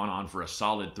that have gone on for a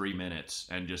solid 3 minutes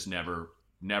and just never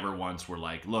once were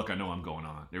like, "Look, I know I'm going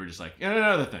on." They were just like, "Yeah,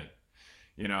 another thing,"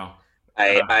 you know.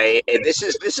 This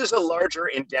is a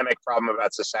larger endemic problem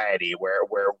about society where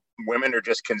women are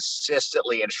just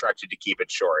consistently instructed to keep it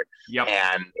short. Yep.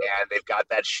 And they've got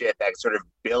that shit, that sort of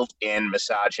built-in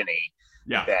misogyny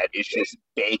that is just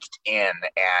baked in,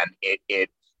 and it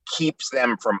keeps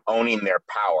them from owning their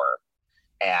power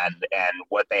and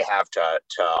what they have to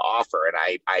offer.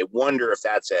 And I wonder if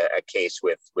that's a case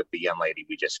with the young lady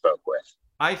we just spoke with.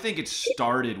 I think it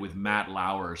started with Matt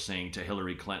Lauer saying to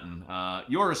Hillary Clinton,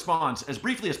 "Your response as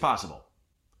briefly as possible."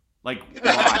 Like,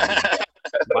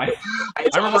 why?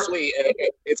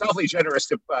 It's awfully generous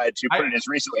to put it as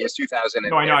recently as 2016.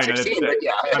 No, I know. But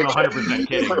yeah, I'm 100%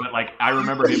 kidding. But like, I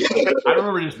remember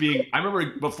just being. I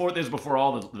remember before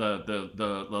all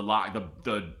the lock,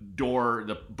 the door,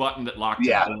 the button that locked the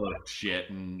door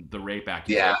shit, and the rape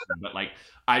accusation. Yeah. But like,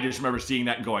 I just remember seeing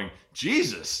that and going,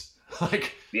 Jesus,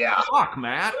 like, yeah, fuck,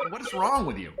 Matt, what is wrong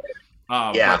with you?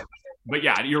 But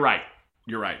yeah, you're right.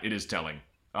 You're right. It is telling.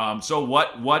 So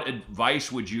what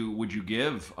advice would you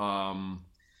give? Well,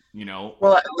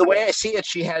 the way I see it,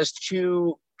 she has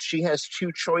two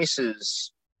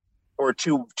choices, or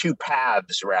two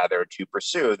paths rather, to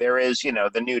pursue. There is,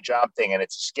 the new job thing, and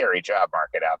it's a scary job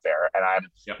market out there, and I'm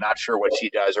not sure what she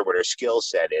does or what her skill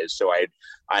set is. So I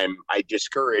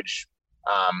discourage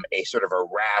a sort of a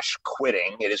rash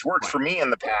quitting. It has worked for me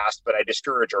in the past, but I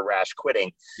discourage a rash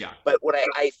quitting. Yeah. But what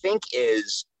I think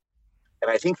is, and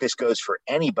I think this goes for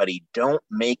anybody, don't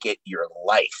make it your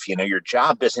life. Your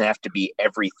job doesn't have to be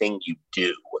everything you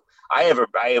do.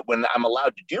 When I'm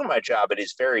allowed to do my job, it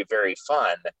is very, very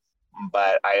fun.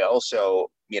 But I also,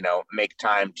 make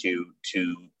time to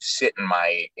sit in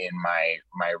my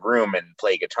room and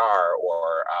play guitar,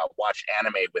 or watch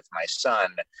anime with my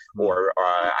son, or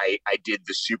I did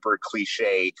the super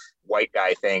cliche white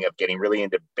guy thing of getting really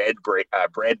into bread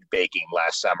baking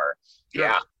last summer. Sure.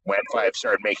 Yeah, when I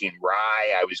started making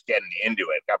rye, I was getting into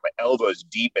it. Got my elbows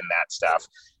deep in that stuff.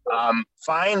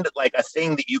 Find like a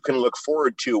thing that you can look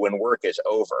forward to when work is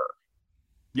over.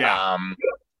 Yeah.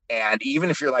 And even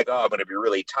if you're like, oh, I'm going to be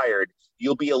really tired,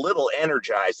 you'll be a little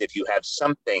energized if you have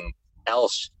something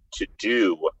else to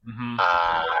do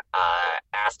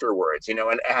afterwards, and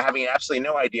having absolutely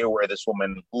no idea where this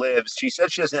woman lives. She said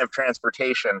she doesn't have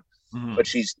transportation, but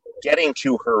she's getting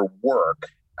to her work,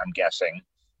 I'm guessing,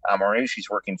 or maybe she's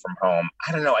working from home.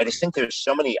 I don't know. I just think there's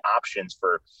so many options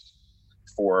for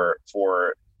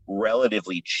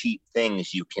relatively cheap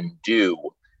things you can do.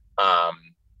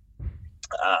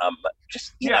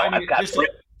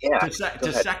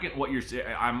 To second what you're saying,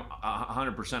 I'm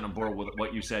 100% on board with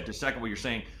what you said. To second what you're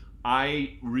saying,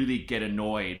 I really get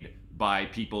annoyed by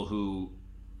people who,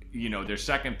 their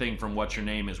second thing from what's your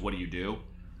name is what do you do?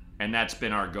 And that's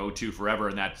been our go-to forever.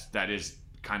 And that is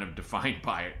kind of defined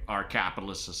by our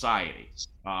capitalist society.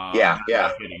 Not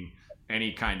getting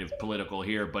any kind of political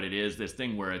here, but it is this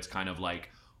thing where it's kind of like,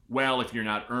 well, if you're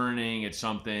not earning, it's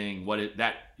something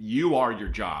that you are your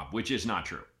job, which is not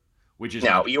true.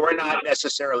 You are not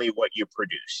necessarily what you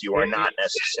produce. You are not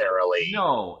necessarily.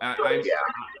 No,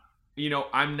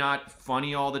 I'm not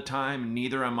funny all the time.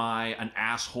 Neither am I an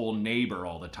asshole neighbor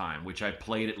all the time, which I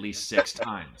played at least 6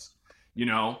 times.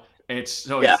 It's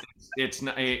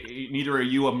not, neither are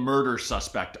you a murder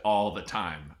suspect all the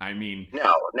time. I mean,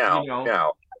 no.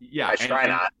 Yeah, I try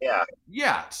not. Yeah.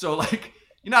 Yeah. So like,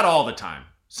 not all the time.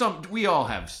 We all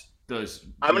have those.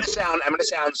 I'm gonna sound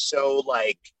so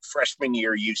like freshman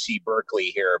year UC Berkeley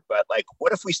here, but like,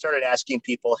 what if we started asking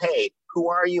people, hey, who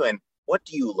are you and what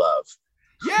do you love?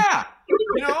 Yeah,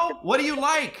 what do you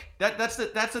like? That's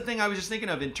the thing I was just thinking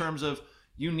of in terms of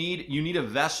you need a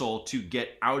vessel to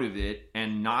get out of it,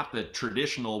 and not the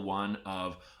traditional one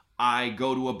of I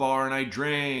go to a bar and I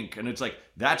drink, and it's like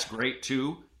that's great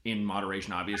too in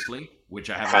moderation, obviously, which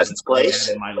I haven't has its place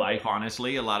in my life,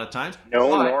 honestly, a lot of times.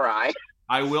 No, nor I.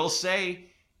 I will say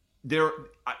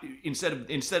instead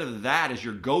of that as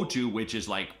your go-to, which is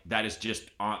like that is just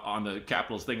on the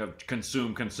capitalist thing of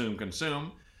consume.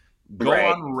 Go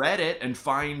on Reddit and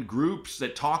find groups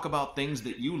that talk about things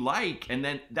that you like, and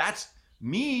then that's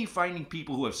me finding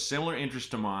people who have similar interests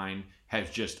to mine.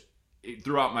 Have just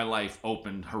throughout my life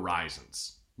opened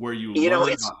horizons where you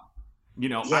learn about,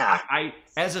 I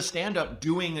as a stand-up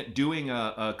doing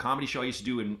a comedy show I used to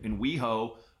do in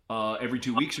WeHo every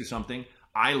 2 weeks or something.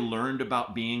 I learned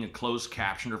about being a closed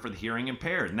captioner for the hearing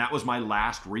impaired, and that was my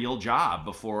last real job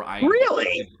before I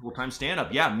did full-time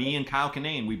stand-up. Yeah, me and Kyle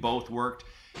Kinane, we both worked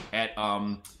at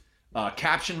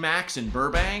Caption Max in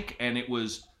Burbank, and it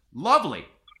was lovely.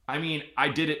 I mean, I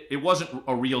did it. It wasn't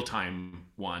a real-time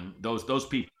one. Those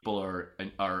people are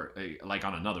like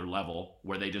on another level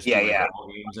where they just do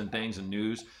games and things and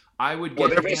news.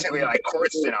 They're basically like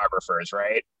court stenographers,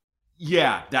 right?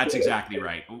 Yeah, that's exactly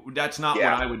right. That's not what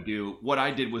I would do. What I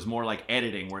did was more like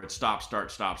editing, where it's stop,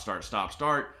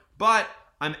 start. But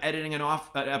I'm editing an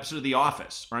episode of The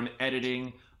Office, or I'm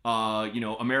editing,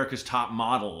 America's Top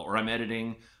Model, or I'm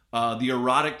editing The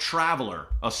Erotic Traveler,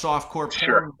 a softcore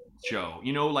porn show.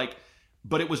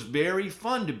 But it was very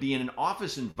fun to be in an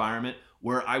office environment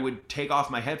where I would take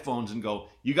off my headphones and go,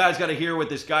 you guys got to hear what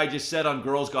this guy just said on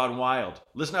Girls Gone Wild.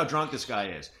 Listen how drunk this guy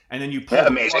is. And then you pull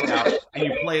it out and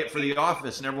you play it for The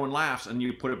Office and everyone laughs and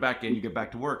you put it back in, you get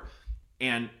back to work.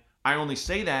 And I only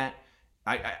say that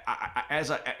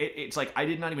it's like I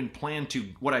did not even plan to,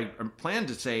 what I planned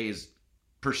to say is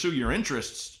pursue your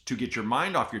interests to get your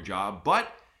mind off your job,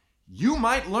 but you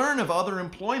might learn of other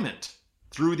employment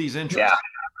through these interests. Yeah.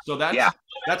 So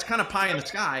that's kind of pie in the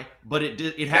sky, but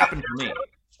it happened for me.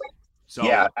 So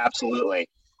yeah, absolutely.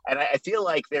 And I feel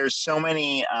like there's so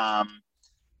many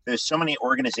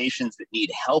organizations that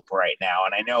need help right now.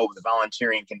 And I know the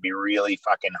volunteering can be really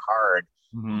fucking hard,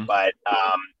 but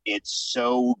it's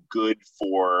so good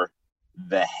for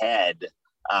the head.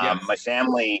 My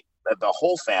family, the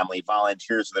whole family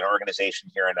volunteers with an organization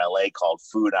here in LA called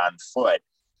Food on Foot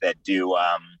that do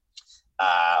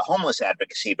homeless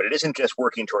advocacy, but it isn't just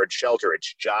working towards shelter.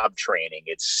 It's job training.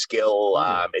 It's skill.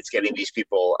 It's getting these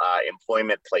people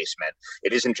employment placement.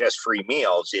 It isn't just free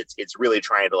meals. It's really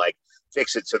trying to like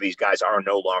fix it so these guys are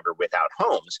no longer without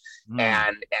homes.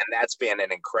 And that's been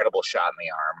an incredible shot in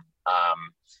the arm.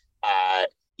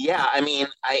 Yeah, I mean,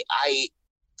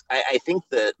 I think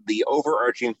the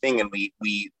overarching thing, and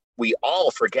we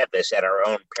all forget this at our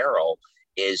own peril,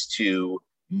 is to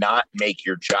not make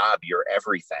your job your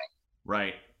everything.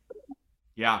 Right.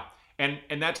 Yeah. And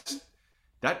that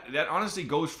honestly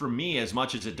goes for me as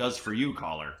much as it does for you,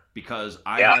 caller, because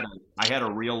I had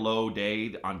a real low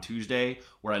day on Tuesday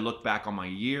where I looked back on my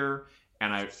year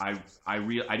and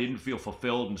I didn't feel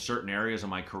fulfilled in certain areas of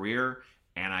my career,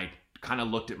 and I kind of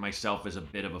looked at myself as a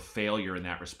bit of a failure in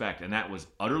that respect, and that was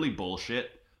utterly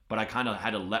bullshit, but I kind of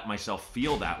had to let myself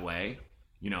feel that way,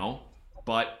 you know?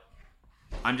 But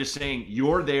I'm just saying,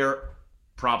 you're there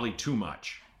probably too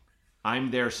much. I'm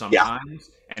there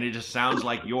sometimes, and it just sounds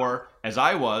like you're, as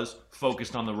I was,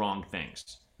 focused on the wrong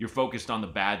things. You're focused on the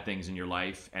bad things in your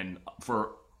life, and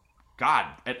for God,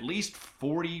 at least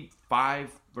 45%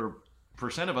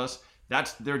 of us,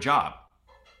 that's their job.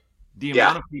 The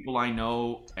amount of people I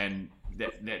know and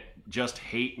that just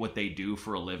hate what they do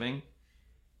for a living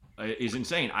is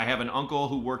insane. I have an uncle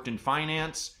who worked in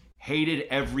finance, hated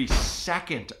every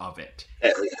second of it.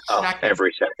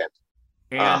 Every second.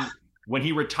 And when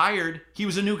he retired, he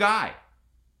was a new guy.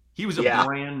 He was a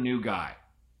brand new guy,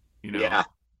 you know? Yeah.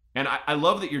 And I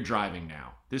love that you're driving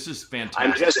now. This is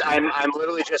fantastic. I'm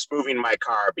literally just moving my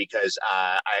car because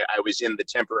I was in the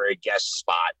temporary guest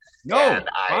spot. No,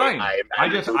 fine. I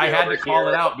had to call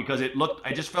it out because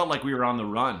I just felt like we were on the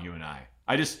run, you and I.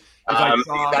 That's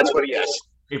what it is.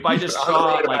 If I just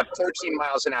saw like about 13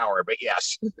 miles an hour, but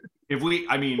yes. If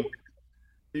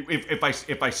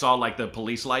I saw like the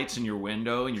police lights in your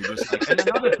window and you're just like, and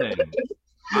another thing,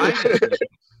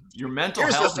 your mental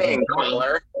health. Here's the thing,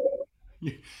 caller.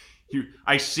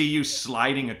 I see you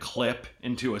sliding a clip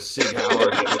into a Sig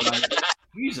Sauer.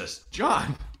 Jesus,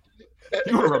 John,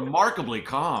 you are remarkably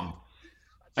calm.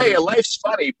 Hey, life's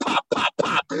funny. Pop, pop,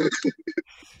 pop.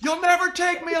 You'll never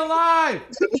take me alive.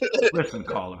 Listen,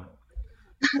 caller.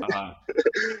 I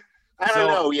don't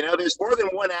know. You know, there's more than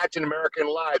one act in American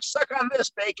lives. Suck on this,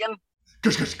 bacon.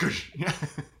 Gush, gush, gush.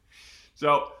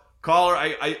 So, caller,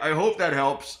 I hope that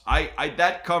helps.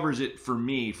 That covers it for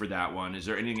me for that one. Is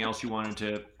there anything else you wanted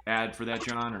to add for that,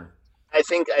 John? Or I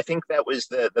think that was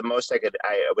the most I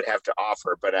would have to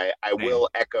offer. But I will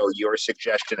echo your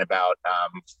suggestion about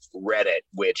Reddit,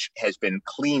 which has been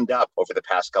cleaned up over the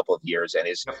past couple of years and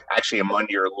is actually among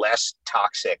your less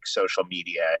toxic social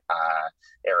media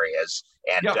areas,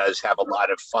 and does have a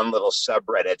lot of fun little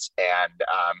subreddits and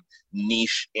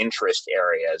niche interest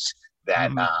areas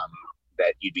that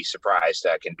that you'd be surprised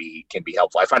can be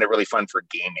helpful. I find it really fun for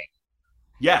gaming.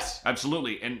 Yes,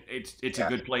 absolutely, and it's a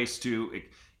good place to,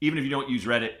 even if you don't use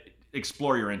Reddit,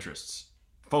 explore your interests.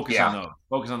 Focus on those.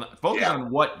 Focus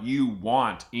on what you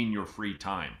want in your free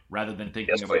time, rather than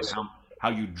thinking about how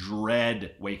you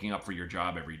dread waking up for your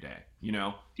job every day. You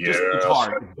know, it's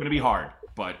hard. It's going to be hard,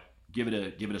 but give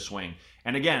it a swing.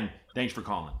 And again, thanks for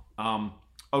calling.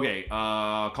 Okay,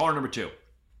 caller number 2.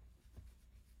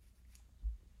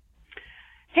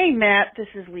 Hey, Matt, this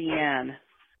is Leanne.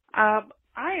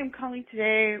 I am calling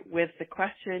today with the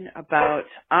question about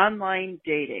online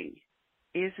dating.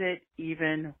 Is it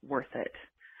even worth it?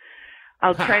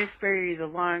 I'll try to spare you the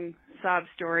long sob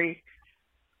story,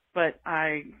 but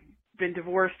I've been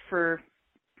divorced for,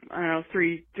 I don't know,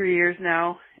 three years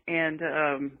now, and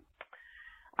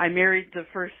I married the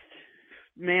first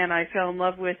man I fell in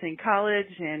love with in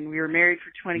college, and we were married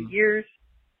for 20 years.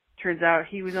 Turns out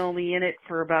he was only in it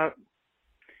for about,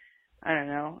 I don't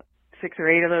know, 6 or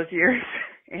 8 of those years,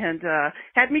 and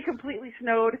had me completely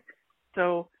snowed.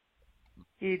 So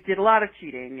he did a lot of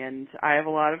cheating, and I have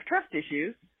a lot of trust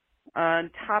issues. On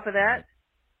top of that,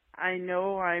 I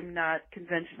know I'm not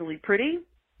conventionally pretty.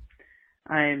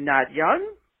 I'm not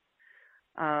young.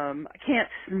 I can't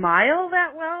smile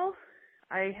that well.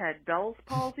 I had Bell's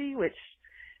palsy, which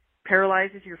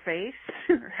paralyzes your face,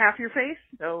 or half your face.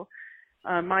 So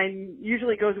mine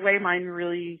usually goes away. Mine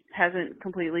really hasn't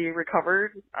completely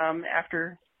recovered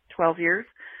after 12 years.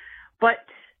 But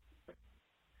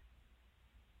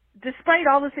despite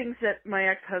all the things that my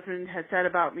ex-husband has said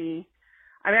about me,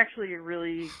 I'm actually a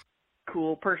really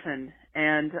cool person,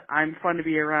 and I'm fun to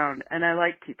be around, and I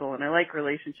like people, and I like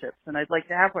relationships, and I'd like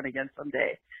to have one again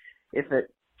someday if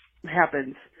it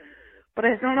happens. But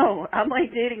I don't know.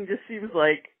 Online dating just seems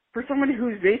like, for someone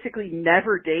who's basically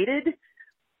never dated,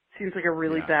 seems like a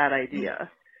really bad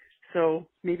idea. So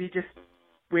maybe just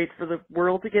wait for the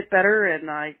world to get better and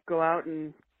I go out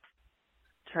and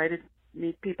try to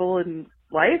meet people in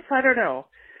life. I don't know.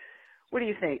 What do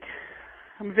you think?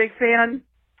 I'm a big fan.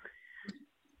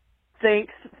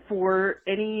 Thanks for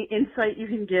any insight you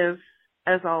can give,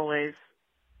 as always.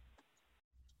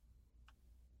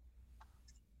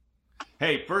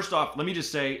 Hey, first off, let me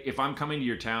just say, if I'm coming to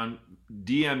your town,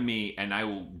 DM me and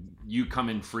you come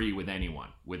in free with anyone,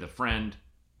 with a friend,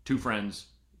 2 friends,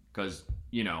 because,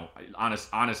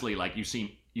 honestly, like you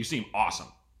seem awesome.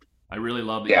 I really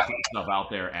love that you put yourself out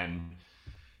there and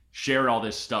shared all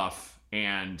this stuff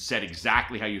and said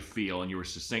exactly how you feel, and you were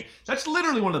succinct. That's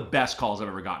literally one of the best calls I've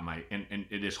ever gotten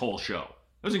in this whole show.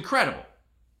 It was incredible.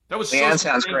 That was Dan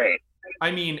sounds great. I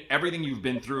mean, everything you've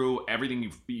been through,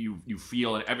 everything you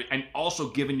feel, and also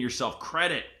giving yourself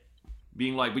credit,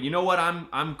 being like, but you know what,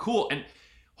 I'm cool. And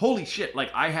holy shit,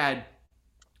 like I had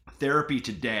therapy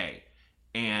today,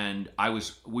 and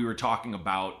we were talking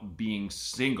about being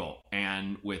single,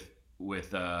 and with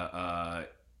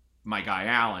my guy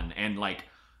Alan, and like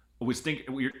I was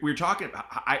thinking, we were talking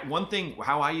about one thing,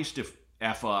 how I used to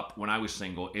f up when I was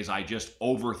single is I just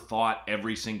overthought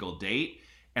every single date.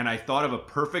 And I thought of a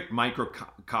perfect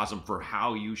microcosm for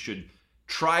how you should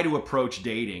try to approach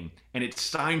dating, and it's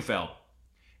Seinfeld.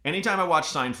 Anytime I watch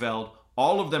Seinfeld,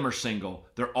 all of them are single.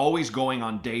 They're always going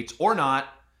on dates or not.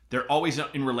 They're always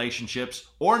in relationships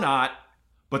or not,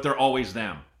 but they're always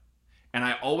them. And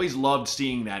I always loved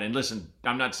seeing that. And listen,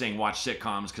 I'm not saying watch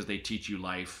sitcoms because they teach you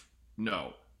life.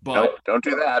 No. But nope, don't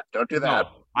do that. Don't do that.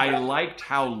 No, I liked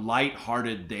how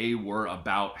lighthearted they were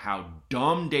about how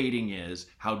dumb dating is,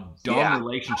 how dumb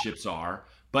relationships are,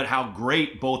 but how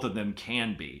great both of them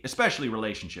can be, especially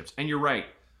relationships. And you're right,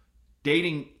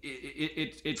 dating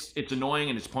it's annoying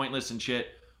and it's pointless and shit.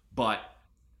 But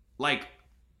like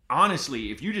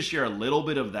honestly, if you just share a little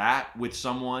bit of that with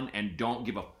someone and don't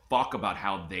give a fuck about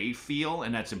how they feel,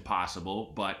 and that's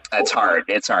impossible, but that's hard.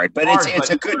 It's hard, but it's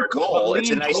a good goal. It's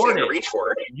a nice thing to reach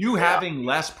for. You having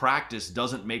less practice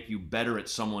doesn't make you better at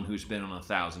someone who's been on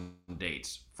 1,000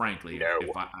 dates. Frankly,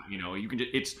 no. You can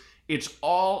just, it's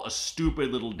all a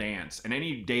stupid little dance. And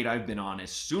any date I've been on,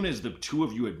 as soon as the 2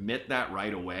 of you admit that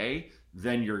right away,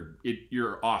 then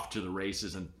you're off to the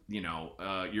races, and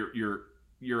you're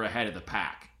ahead of the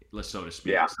pack, so to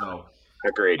speak. Yeah. So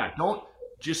agreed. Yeah,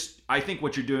 I think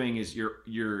what you're doing is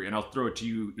you're, and I'll throw it to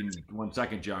you in 1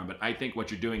 second, John, but I think what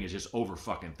you're doing is just over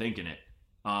fucking thinking it.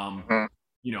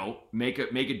 Make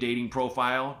a dating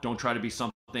profile. Don't try to be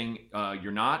something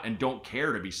you're not, and don't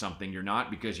care to be something you're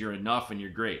not, because you're enough and you're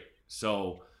great.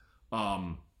 So,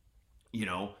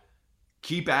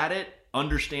 keep at it.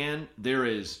 Understand there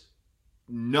is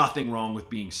nothing wrong with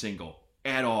being single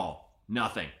at all.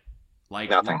 Nothing.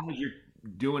 Like, as long as you're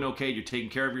doing okay, you're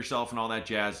taking care of yourself and all that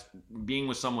jazz, being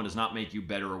with someone does not make you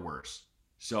better or worse.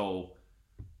 So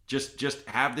just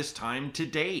have this time to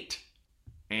date.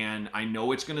 And I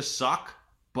know it's going to suck,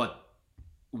 but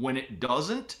when it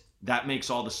doesn't, that makes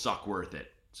all the suck worth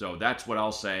it. So that's what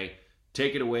I'll say.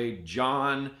 Take it away,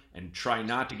 John, and try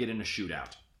not to get in a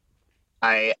shootout.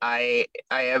 There's a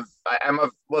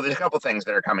couple things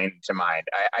that are coming to mind.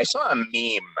 I saw a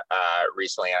meme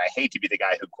recently, and I hate to be the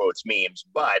guy who quotes memes,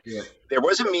 but there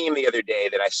was a meme the other day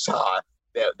that I saw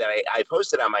that I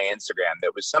posted on my Instagram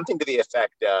that was something to the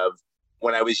effect of,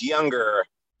 when I was younger,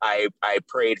 I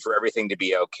prayed for everything to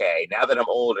be okay. Now that I'm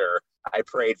older, I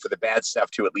prayed for the bad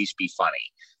stuff to at least be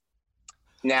funny.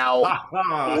 Now,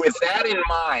 with that in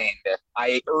mind,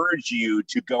 I urge you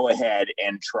to go ahead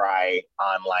and try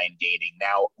online dating.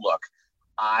 Now, look,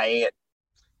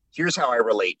 here's how I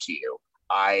relate to you.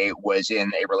 I was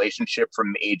in a relationship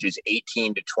from ages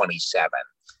 18 to 27.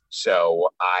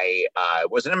 So I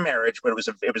wasn't a marriage, but it was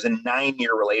a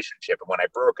 9-year relationship. And when I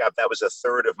broke up, that was a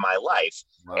third of my life.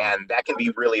 Wow. And that can be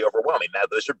really overwhelming. Now,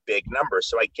 those are big numbers.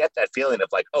 So I get that feeling of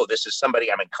like, oh, this is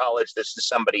somebody, I'm in college. This is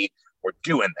somebody, we're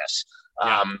doing this.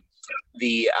 Yeah.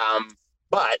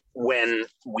 But when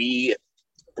we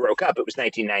broke up, it was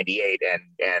 1998,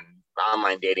 and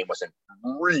online dating wasn't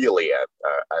really a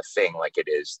thing like it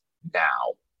is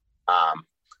now.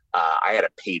 I had a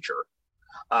pager.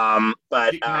 Can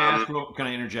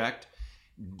I interject?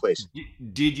 Please.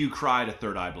 Did you cry to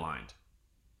Third Eye Blind?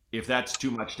 If that's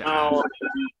too much to ask.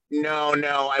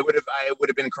 No. I would have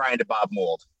been crying to Bob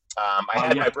Mould. I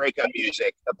had my breakup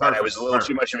music, but I was a little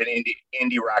too much of an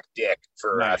indie rock dick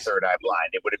for Third Eye Blind.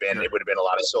 It would have been a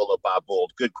lot of solo Bob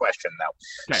Mould. Good question though.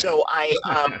 Okay. So I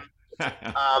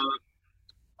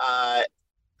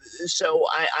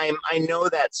know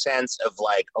that sense of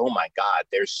like, oh my God,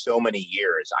 there's so many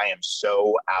years. I am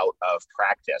so out of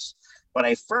practice. But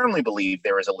I firmly believe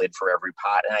there is a lid for every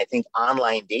pot. And I think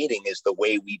online dating is the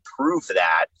way we prove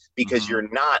that, because you're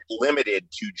not limited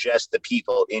to just the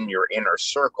people in your inner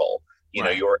circle. You know,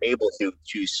 you're able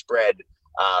to spread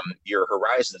your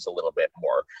horizons a little bit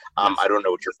more. I don't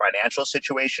know what your financial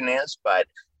situation is, but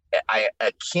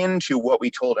akin to what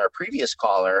we told our previous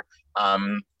caller,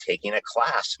 taking a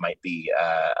class might be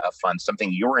a fun,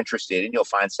 something you're interested in. You'll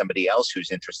find somebody else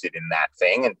who's interested in that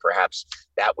thing, and perhaps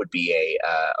that would be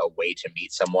a way to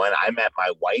meet someone. I met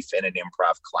my wife in an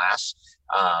improv class,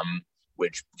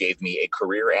 which gave me a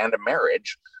career and a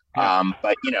marriage.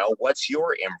 But you know, what's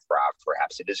your improv?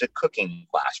 Perhaps it is a cooking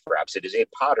class. Perhaps it is a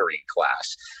pottery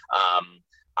class.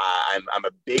 I'm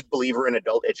a big believer in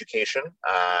adult education.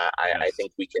 I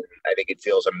think it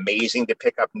feels amazing to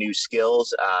pick up new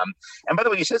skills. And by the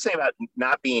way, you said something about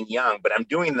not being young, but I'm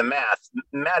doing the math.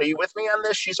 Matt, are you with me on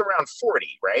this? She's around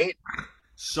 40, right?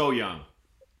 So young.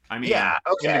 I mean, yeah,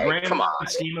 okay. In the grand Come on.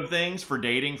 scheme of things, for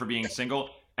dating, for being single,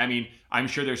 I mean, I'm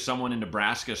sure there's someone in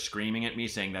Nebraska screaming at me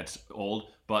saying that's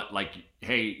old, but like,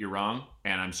 hey, you're wrong.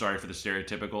 And I'm sorry for the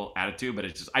stereotypical attitude, but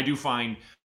it's just, I do find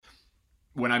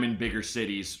when I'm in bigger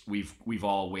cities, we've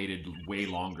all waited way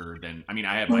longer than, I mean,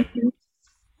 I had my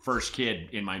first kid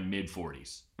in my mid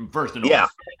 40s, first and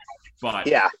oldest, but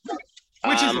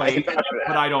which is late,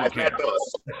 but I don't care.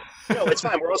 No, it's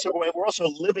fine. We're also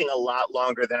living a lot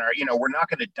longer than we're not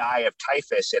going to die of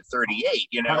typhus at 38.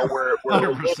 You know, we're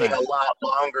living a lot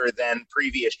longer than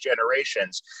previous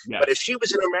generations. Yes. But if she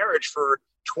was in a marriage for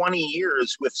 20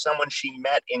 years with someone she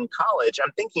met in college,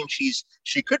 I'm thinking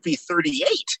she could be 38.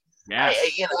 Yeah,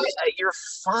 you're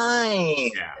fine.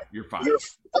 Yeah, you're fine. You're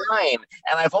fine.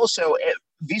 And I've also,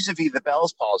 vis-a-vis the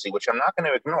Bell's palsy, which I'm not going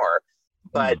to ignore,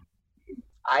 but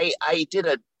I did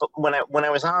when I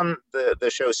was on the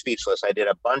show Speechless, I did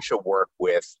a bunch of work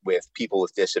with people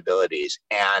with disabilities,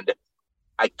 and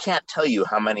I can't tell you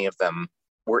how many of them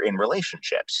were in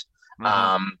relationships,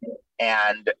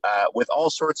 and with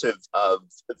all sorts of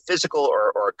physical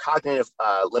or cognitive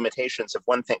limitations of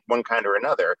one kind or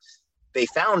another. They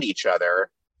found each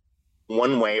other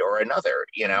one way or another,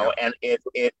 and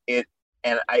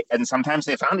and sometimes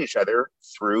they found each other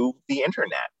through the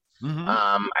internet.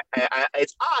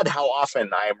 It's odd how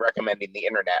often I am recommending the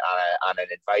internet on an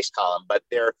advice column, but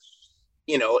the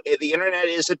internet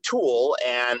is a tool,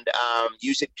 and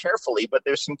use it carefully, but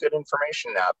there's some good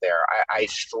information out there. I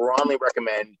strongly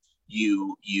recommend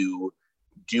you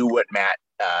do what Matt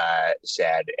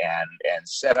said and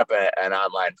set up an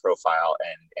online profile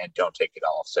and don't take it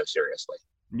all so seriously.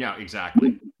 Yeah,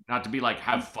 exactly. Not to be like,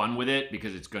 have fun with it,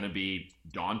 because it's going to be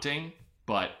daunting,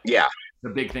 but the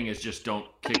big thing is just don't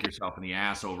kick yourself in the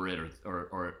ass over it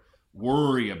or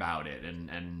worry about it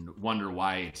and wonder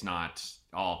why it's not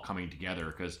all coming together,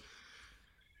 because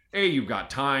you've got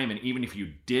time, and even if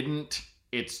you didn't,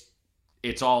 it's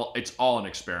all an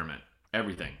experiment.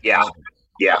 Everything. Yeah.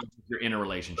 You're in a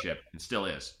relationship. It still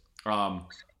is.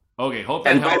 Okay. Hope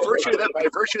that and helps. by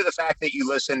virtue of the fact that you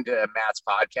listen to Matt's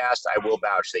podcast, I will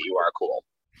vouch that you are cool.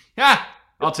 Yeah,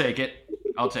 I'll take it.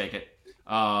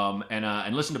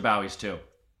 And listen to Bowie's too.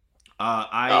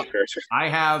 I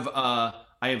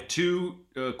have two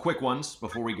quick ones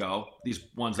before we go. These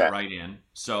ones that write in.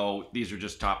 So these are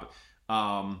just top.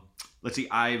 Let's see.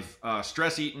 I've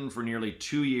stress eaten for nearly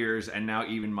 2 years, and now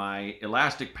even my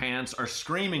elastic pants are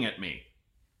screaming at me!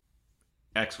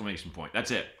 Exclamation point. That's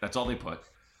it. That's all they put.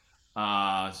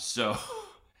 So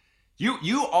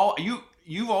you've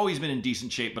always been in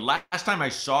decent shape, but last time I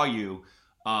saw you,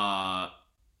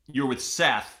 you were with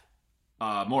Seth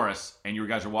Morris, and you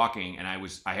guys are walking, and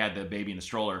I had the baby in the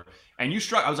stroller, and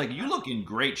I was like, you look in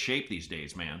great shape these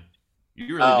days, man.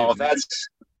 You really do.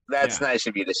 That's nice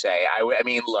of you to say. I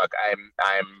mean, look,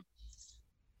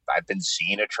 I've been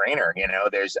seeing a trainer.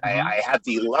 I have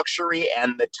the luxury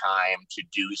and the time to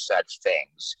do such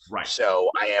things. Right. So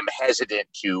I am hesitant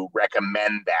to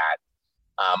recommend that.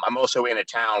 I'm also in a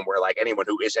town where, like, anyone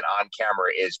who isn't on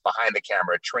camera is behind the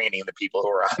camera training the people who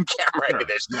are on camera.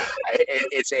 Sure.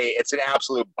 It's an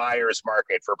absolute buyer's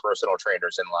market for personal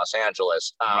trainers in Los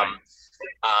Angeles.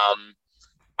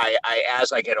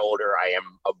 As I get older, I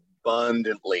am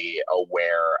abundantly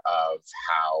aware of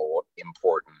how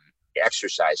important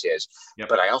exercise is,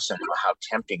 but I also know how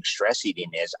tempting stress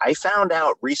eating is. I found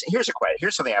out recently.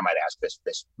 Here's something I might ask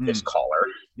this caller.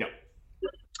 Yep.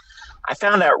 I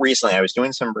found out recently, I was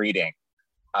doing some reading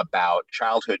about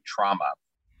childhood trauma,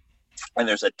 and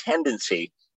there's a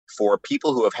tendency for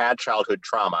people who have had childhood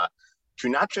trauma to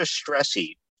not just stress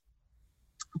eat,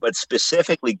 but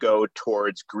specifically go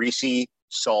towards greasy,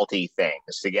 salty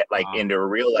things, to get into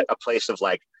a place of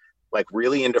like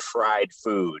really into fried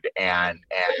food and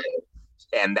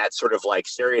and that sort of like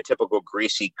stereotypical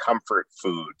greasy comfort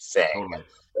food thing,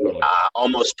 Totally.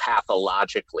 almost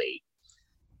pathologically.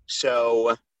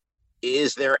 So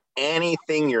is there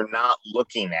anything you're not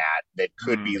looking at that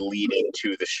could be leading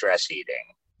to the stress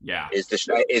eating? Yeah. Is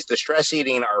the stress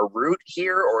eating our root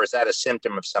here, or is that a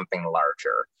symptom of something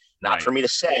larger? Not Right. for me to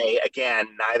say. Again,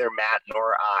 neither Matt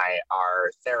nor I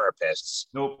are therapists.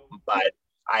 Nope. But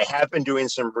I have been doing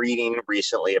some reading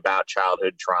recently about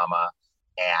childhood trauma,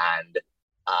 and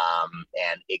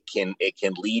it can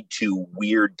lead to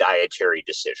weird dietary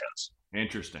decisions.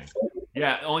 Interesting.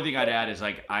 Yeah. The only thing I'd add is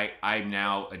like I'm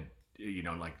now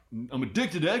like I'm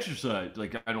addicted to exercise.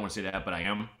 Like I don't want to say that, but I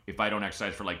am. If I don't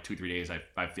exercise for like 2-3 days,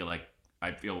 I feel like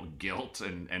I feel guilt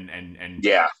and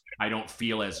Yeah. I don't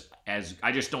feel as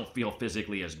I just don't feel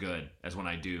physically as good as when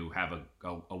I do have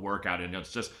a workout. And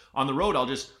it's just on the road, I'll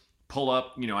just pull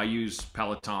up, I use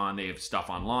Peloton. They have stuff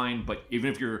online, but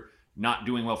even if you're not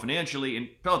doing well financially, and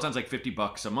Peloton's like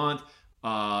 $50 a month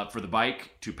for the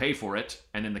bike to pay for it,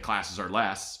 and then the classes are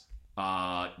less.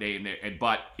 But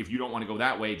if you don't want to go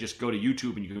that way, just go to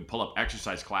YouTube and you can pull up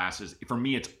exercise classes. For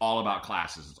me, it's all about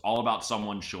classes. It's all about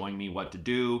someone showing me what to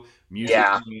do, music,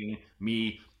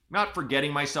 me not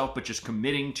forgetting myself, but just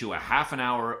committing to a half an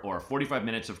hour or 45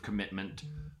 minutes of commitment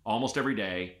almost every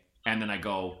day. And then I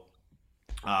go,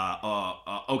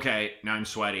 okay, now I'm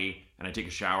sweaty, and I take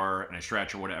a shower and I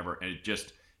stretch or whatever. And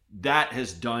that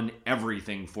has done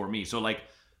everything for me. So like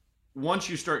once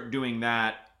you start doing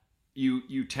that,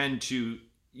 you tend to,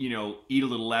 eat a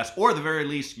little less, or at the very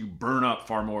least, you burn up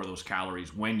far more of those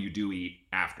calories when you do eat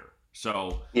after.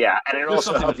 So yeah, and it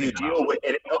also help you deal with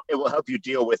it. It will help you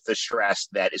deal with the stress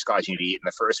that is causing you to eat in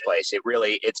the first place.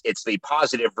 It's the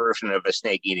positive version of a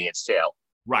snake eating its tail.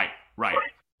 Right.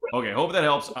 Okay, hope that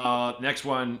helps. Next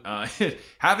one,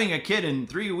 having a kid in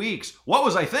 3 weeks. What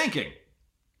was I thinking?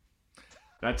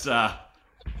 That's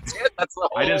That's the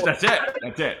whole.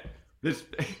 That's it. This.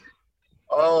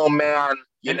 Oh man,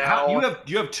 you have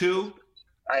two.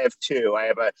 I have two.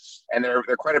 And they're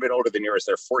quite a bit older than yours.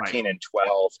 They're 14 and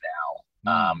 12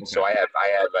 now. Okay. So I have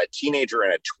a teenager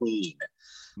and a tween.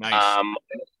 Nice.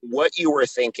 What you were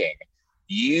thinking?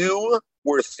 You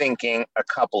were thinking a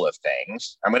couple of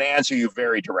things. I'm going to answer you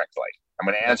very directly. I'm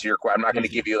going to answer your question. I'm not going to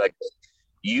give you like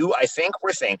you. I think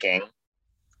we're thinking.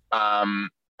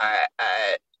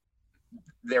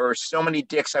 There were so many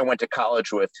dicks I went to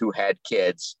college with who had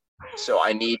kids. So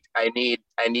I need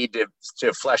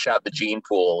to flesh out the gene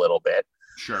pool a little bit.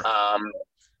 Sure.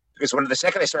 Because the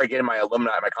second I started getting my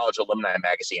college alumni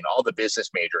magazine, all the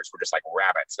business majors were just like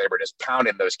rabbits. They were just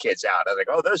pounding those kids out. I was like,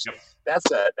 oh,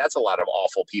 that's a lot of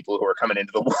awful people who are coming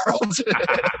into the world.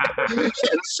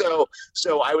 And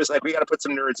so I was like, we got to put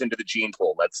some nerds into the gene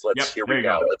pool. Here we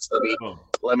go.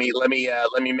 Let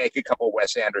me make a couple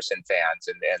Wes Anderson fans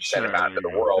and send them out into the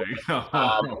world.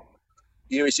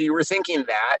 So you were thinking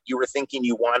that you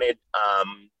wanted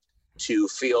to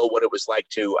feel what it was like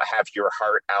to have your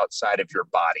heart outside of your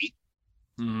body.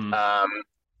 Mm-hmm.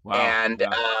 Wow.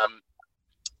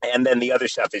 And then the other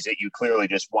stuff is that you clearly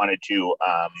just wanted to,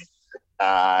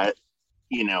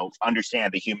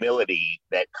 understand the humility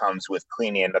that comes with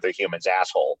cleaning another human's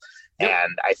asshole. Yep.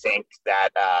 And I think that,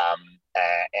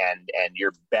 and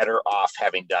you're better off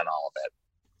having done all of it.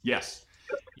 Yes.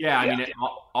 Yeah, I mean,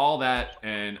 all that,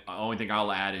 and the only thing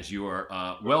I'll add is you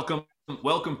are welcome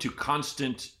to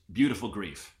constant, beautiful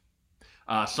grief.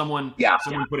 Someone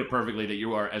put it perfectly that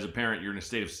you are, as a parent, you're in a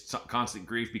state of constant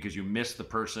grief because you miss the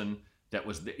person that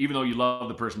was, even though you love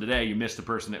the person today, you miss the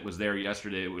person that was there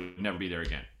yesterday. It would never be there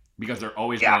again because they're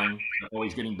always growing, they're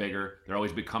always getting bigger, they're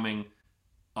always becoming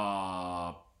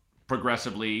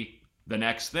progressively the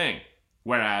next thing.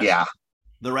 Whereas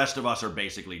the rest of us are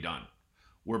basically done.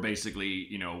 We're basically,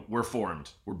 we're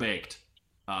formed, we're baked.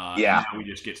 And now we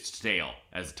just get stale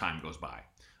as time goes by.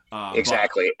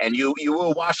 Exactly. And you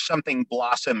will watch something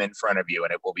blossom in front of you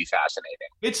and it will be fascinating.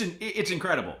 It's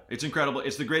incredible. It's incredible.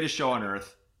 It's the greatest show on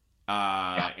earth.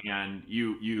 And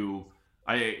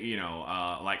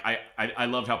I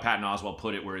loved how Patton Oswalt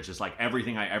put it, where it's just like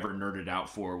everything I ever nerded out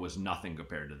for was nothing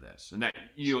compared to this. And that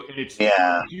it's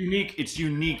unique. It's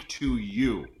unique to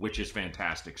you, which is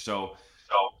fantastic. So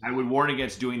I would warn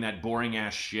against doing that boring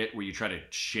ass shit where you try to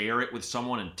share it with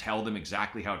someone and tell them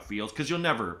exactly how it feels, because you'll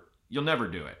never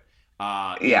do it.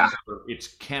 It's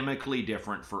chemically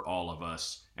different for all of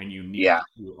us and unique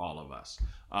to all of us.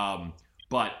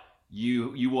 But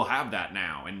you will have that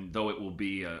now, and though it will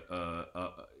be a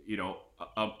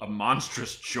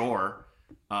monstrous chore,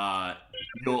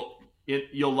 you'll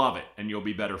love it and you'll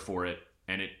be better for it,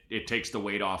 and it takes the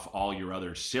weight off all your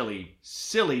other silly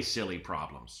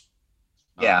problems.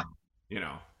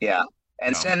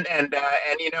 And and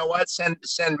you know what? Send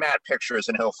Matt pictures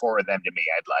and he'll forward them to me.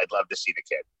 I'd love to see the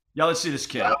kid. Yeah, let's see this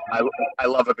kid. I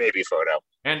love a baby photo.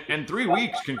 And 3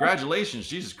 weeks. Congratulations.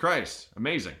 Jesus Christ.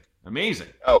 Amazing.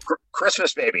 Oh,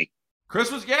 Christmas baby.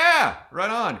 Christmas. Yeah. Right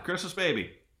on. Christmas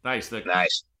baby. Nice.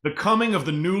 Nice. The coming of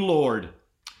the new Lord.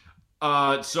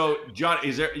 So John,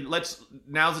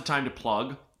 now's the time to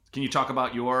plug. Can you talk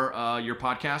about your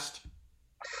podcast?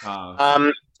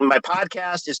 My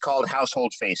podcast is called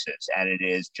Household Faces, and it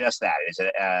is just that. It's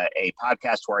a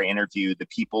podcast where I interview the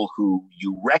people who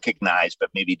you recognize but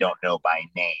maybe don't know by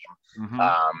name. Mm-hmm.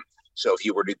 So if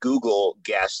you were to Google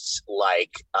guests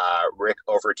like Rick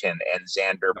Overton and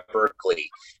Xander Berkeley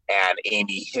and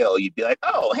Amy Hill, you'd be like,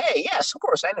 oh, hey, yes, of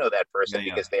course, I know that person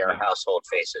because they are household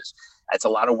faces. It's a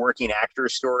lot of working actor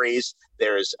stories.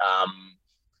 There's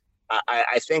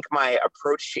I think my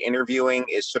approach to interviewing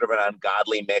is sort of an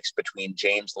ungodly mix between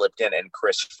James Lipton and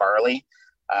Chris Farley.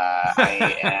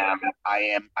 I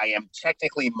am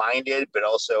technically minded, but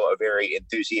also a very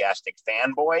enthusiastic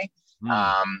fanboy.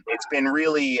 It's been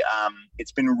really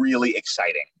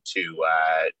exciting to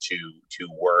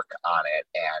work on it,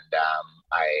 and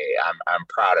I'm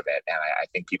proud of it, and I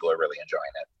think people are really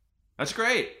enjoying it. That's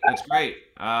great. That's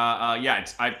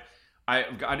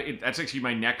actually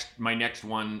my next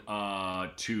one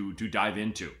to dive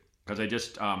into, because I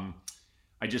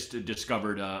just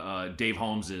discovered Dave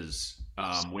Holmes's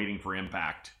Waiting for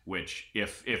Impact, which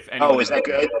if anyone, is that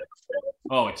good?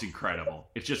 Oh, it's incredible.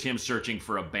 It's just him searching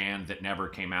for a band that never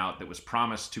came out, that was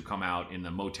promised to come out in the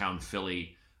Motown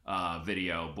Philly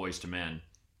video, Boyz II Men.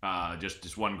 Just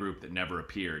this one group that never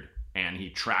appeared, and he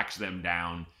tracks them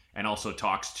down and also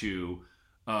talks to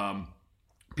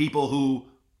people who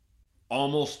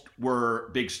almost were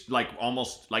big,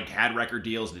 almost had record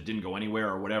deals that didn't go anywhere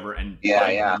or whatever, and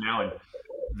now, and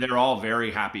they're all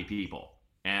very happy people.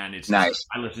 And it's nice.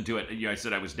 I listened to it. I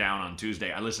said I was down on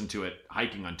Tuesday. I listened to it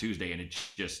hiking on Tuesday, and it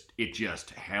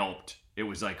just helped. It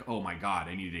was like, oh my God,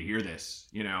 I needed to hear this.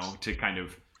 To kind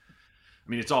of,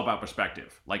 it's all about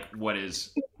perspective. Like, what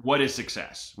is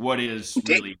success? What is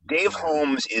really Dave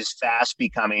Holmes is fast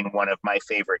becoming one of my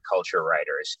favorite culture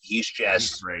writers. He's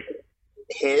great.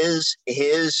 His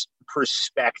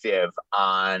perspective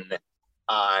on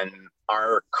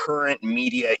our current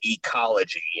media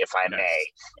ecology, if I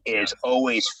may, is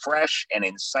always fresh and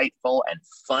insightful and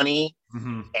funny.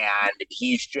 Mm-hmm. And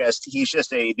he's just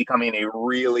becoming a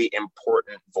really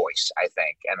important voice, I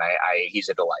think. And he's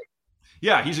a delight.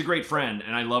 Yeah, he's a great friend,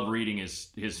 and I love reading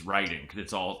his writing,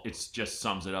 because it's just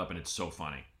sums it up, and it's so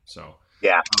funny. So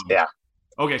yeah.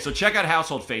 Okay, so check out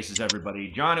Household Faces,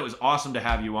 everybody. John, it was awesome to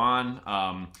have you on.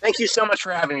 Thank you so much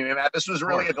for having me, Matt. This was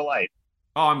really a delight.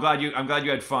 Oh, I'm glad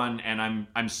you had fun, and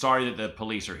I'm sorry that the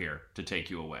police are here to take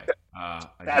you away.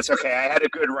 That's okay. I had a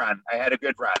good run.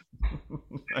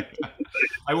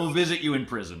 I will visit you in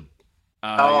prison.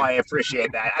 I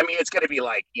appreciate that. It's going to be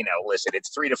listen,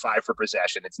 it's 3 to 5 for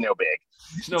possession. It's no big.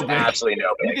 It's big. Absolutely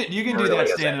no big. You can do that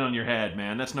standing on your head,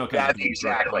 man. That's no. That's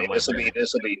exactly. This will be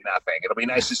nothing. It'll be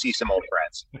nice to see some old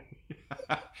friends.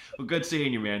 Well, good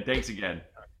seeing you, man. Thanks again.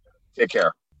 Take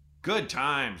care. Good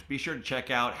times. Be sure to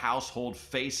check out Household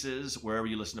Faces wherever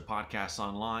you listen to podcasts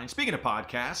online. Speaking of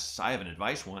podcasts, I have an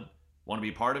advice one. Want to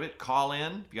be part of it? Call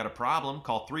in. If you got a problem,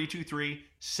 call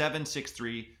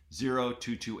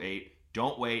 323-763-0228.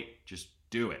 Don't wait. Just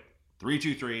do it.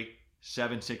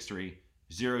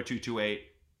 323-763-0228.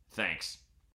 Thanks.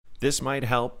 This Might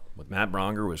Help with Matt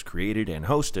Bronger was created and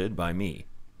hosted by me,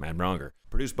 Matt Bronger.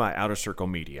 Produced by Outer Circle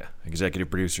Media. Executive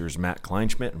producers Matt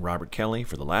Kleinschmidt and Robert Kelly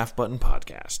for the Laugh Button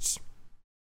Podcasts.